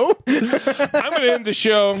the on. show? I'm going to end the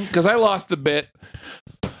show because I lost the bit.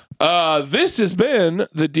 This has been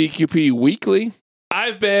the DQP Weekly.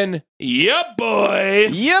 I've been Yup Boy.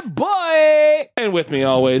 Yeah, boy. And with me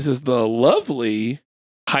always is the lovely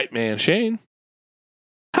Hype Man Shane.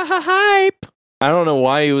 Hype. I don't know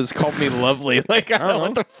why he was called me lovely. Like, I don't know know.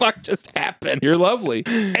 what the fuck just happened. You're lovely.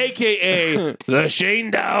 AKA the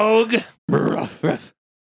Shane Dog. And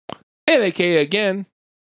AKA again,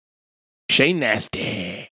 Shane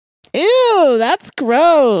Nasty. Ew, that's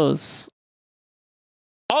gross.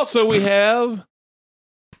 Also, we have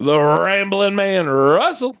the Rambling Man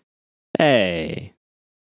Russell, Hey.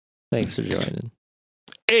 Thanks for joining.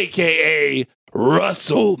 AKA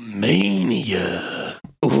Russellmania.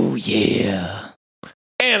 Oh, yeah.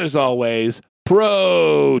 And as always,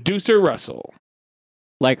 Producer Russell.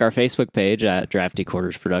 Like our Facebook page at Drafty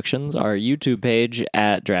Quarters Productions, our YouTube page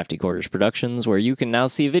at Drafty Quarters Productions, where you can now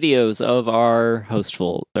see videos of our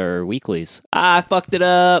hostful or weeklies. I fucked it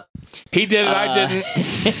up. He did it, I didn't.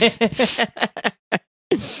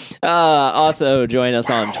 Also, join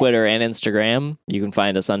us on Twitter and Instagram. You can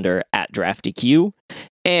find us under @DraftyQ.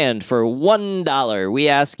 And for $1, we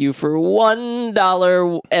ask you for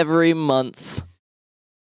 $1 every month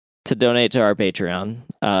to donate to our Patreon.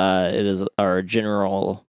 It is our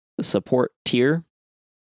general support tier,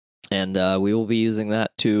 and we will be using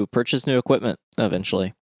that to purchase new equipment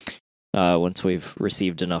eventually once we've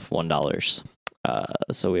received enough $1.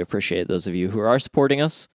 So we appreciate those of you who are supporting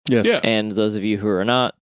us, Yes. Yeah. and those of you who are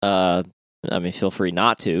not. Feel free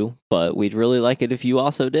not to, but we'd really like it if you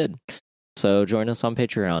also did. So join us on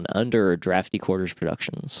Patreon under Drafty Quarters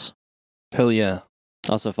Productions. Hell yeah.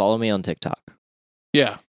 Also follow me on TikTok.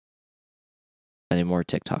 Yeah. I need more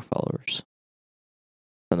TikTok followers.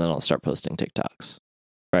 And then I'll start posting TikToks.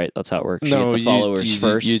 Right? That's how it works. You get the followers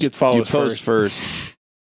first. you get followers You post first.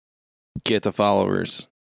 Get the followers.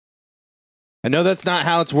 I know that's not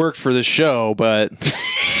how it's worked for the show, but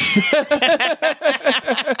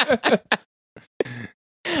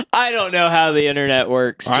I don't know how the internet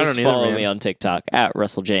works. I Just don't either, follow man. me on TikTok at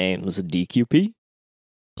Russell James DQP.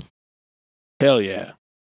 Hell yeah.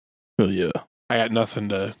 hell yeah. I got nothing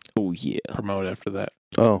to Oh yeah. promote after that.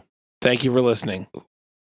 Oh, Thank you for listening.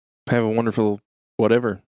 have a wonderful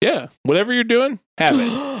whatever. Yeah. Whatever you're doing, have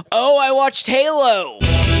it. Oh, I watched Halo.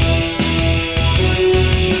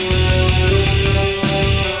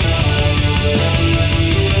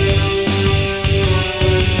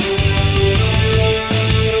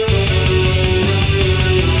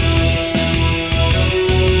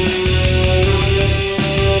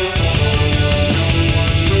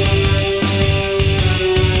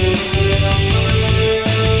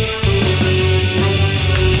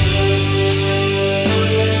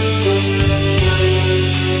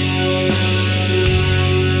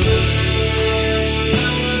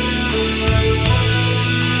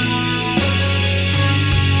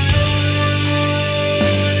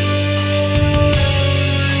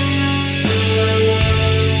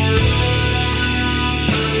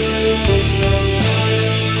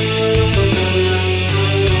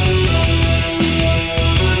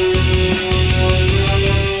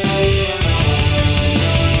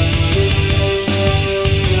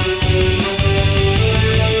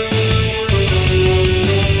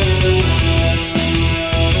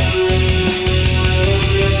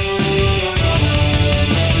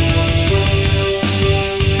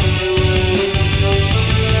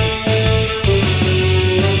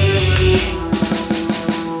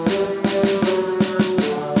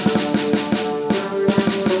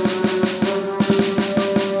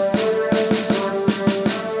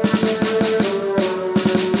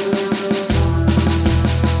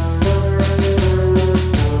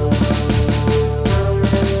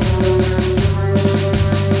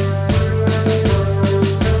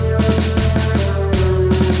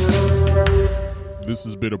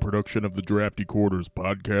 been a production of the Drafty Quarters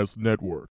Podcast Network.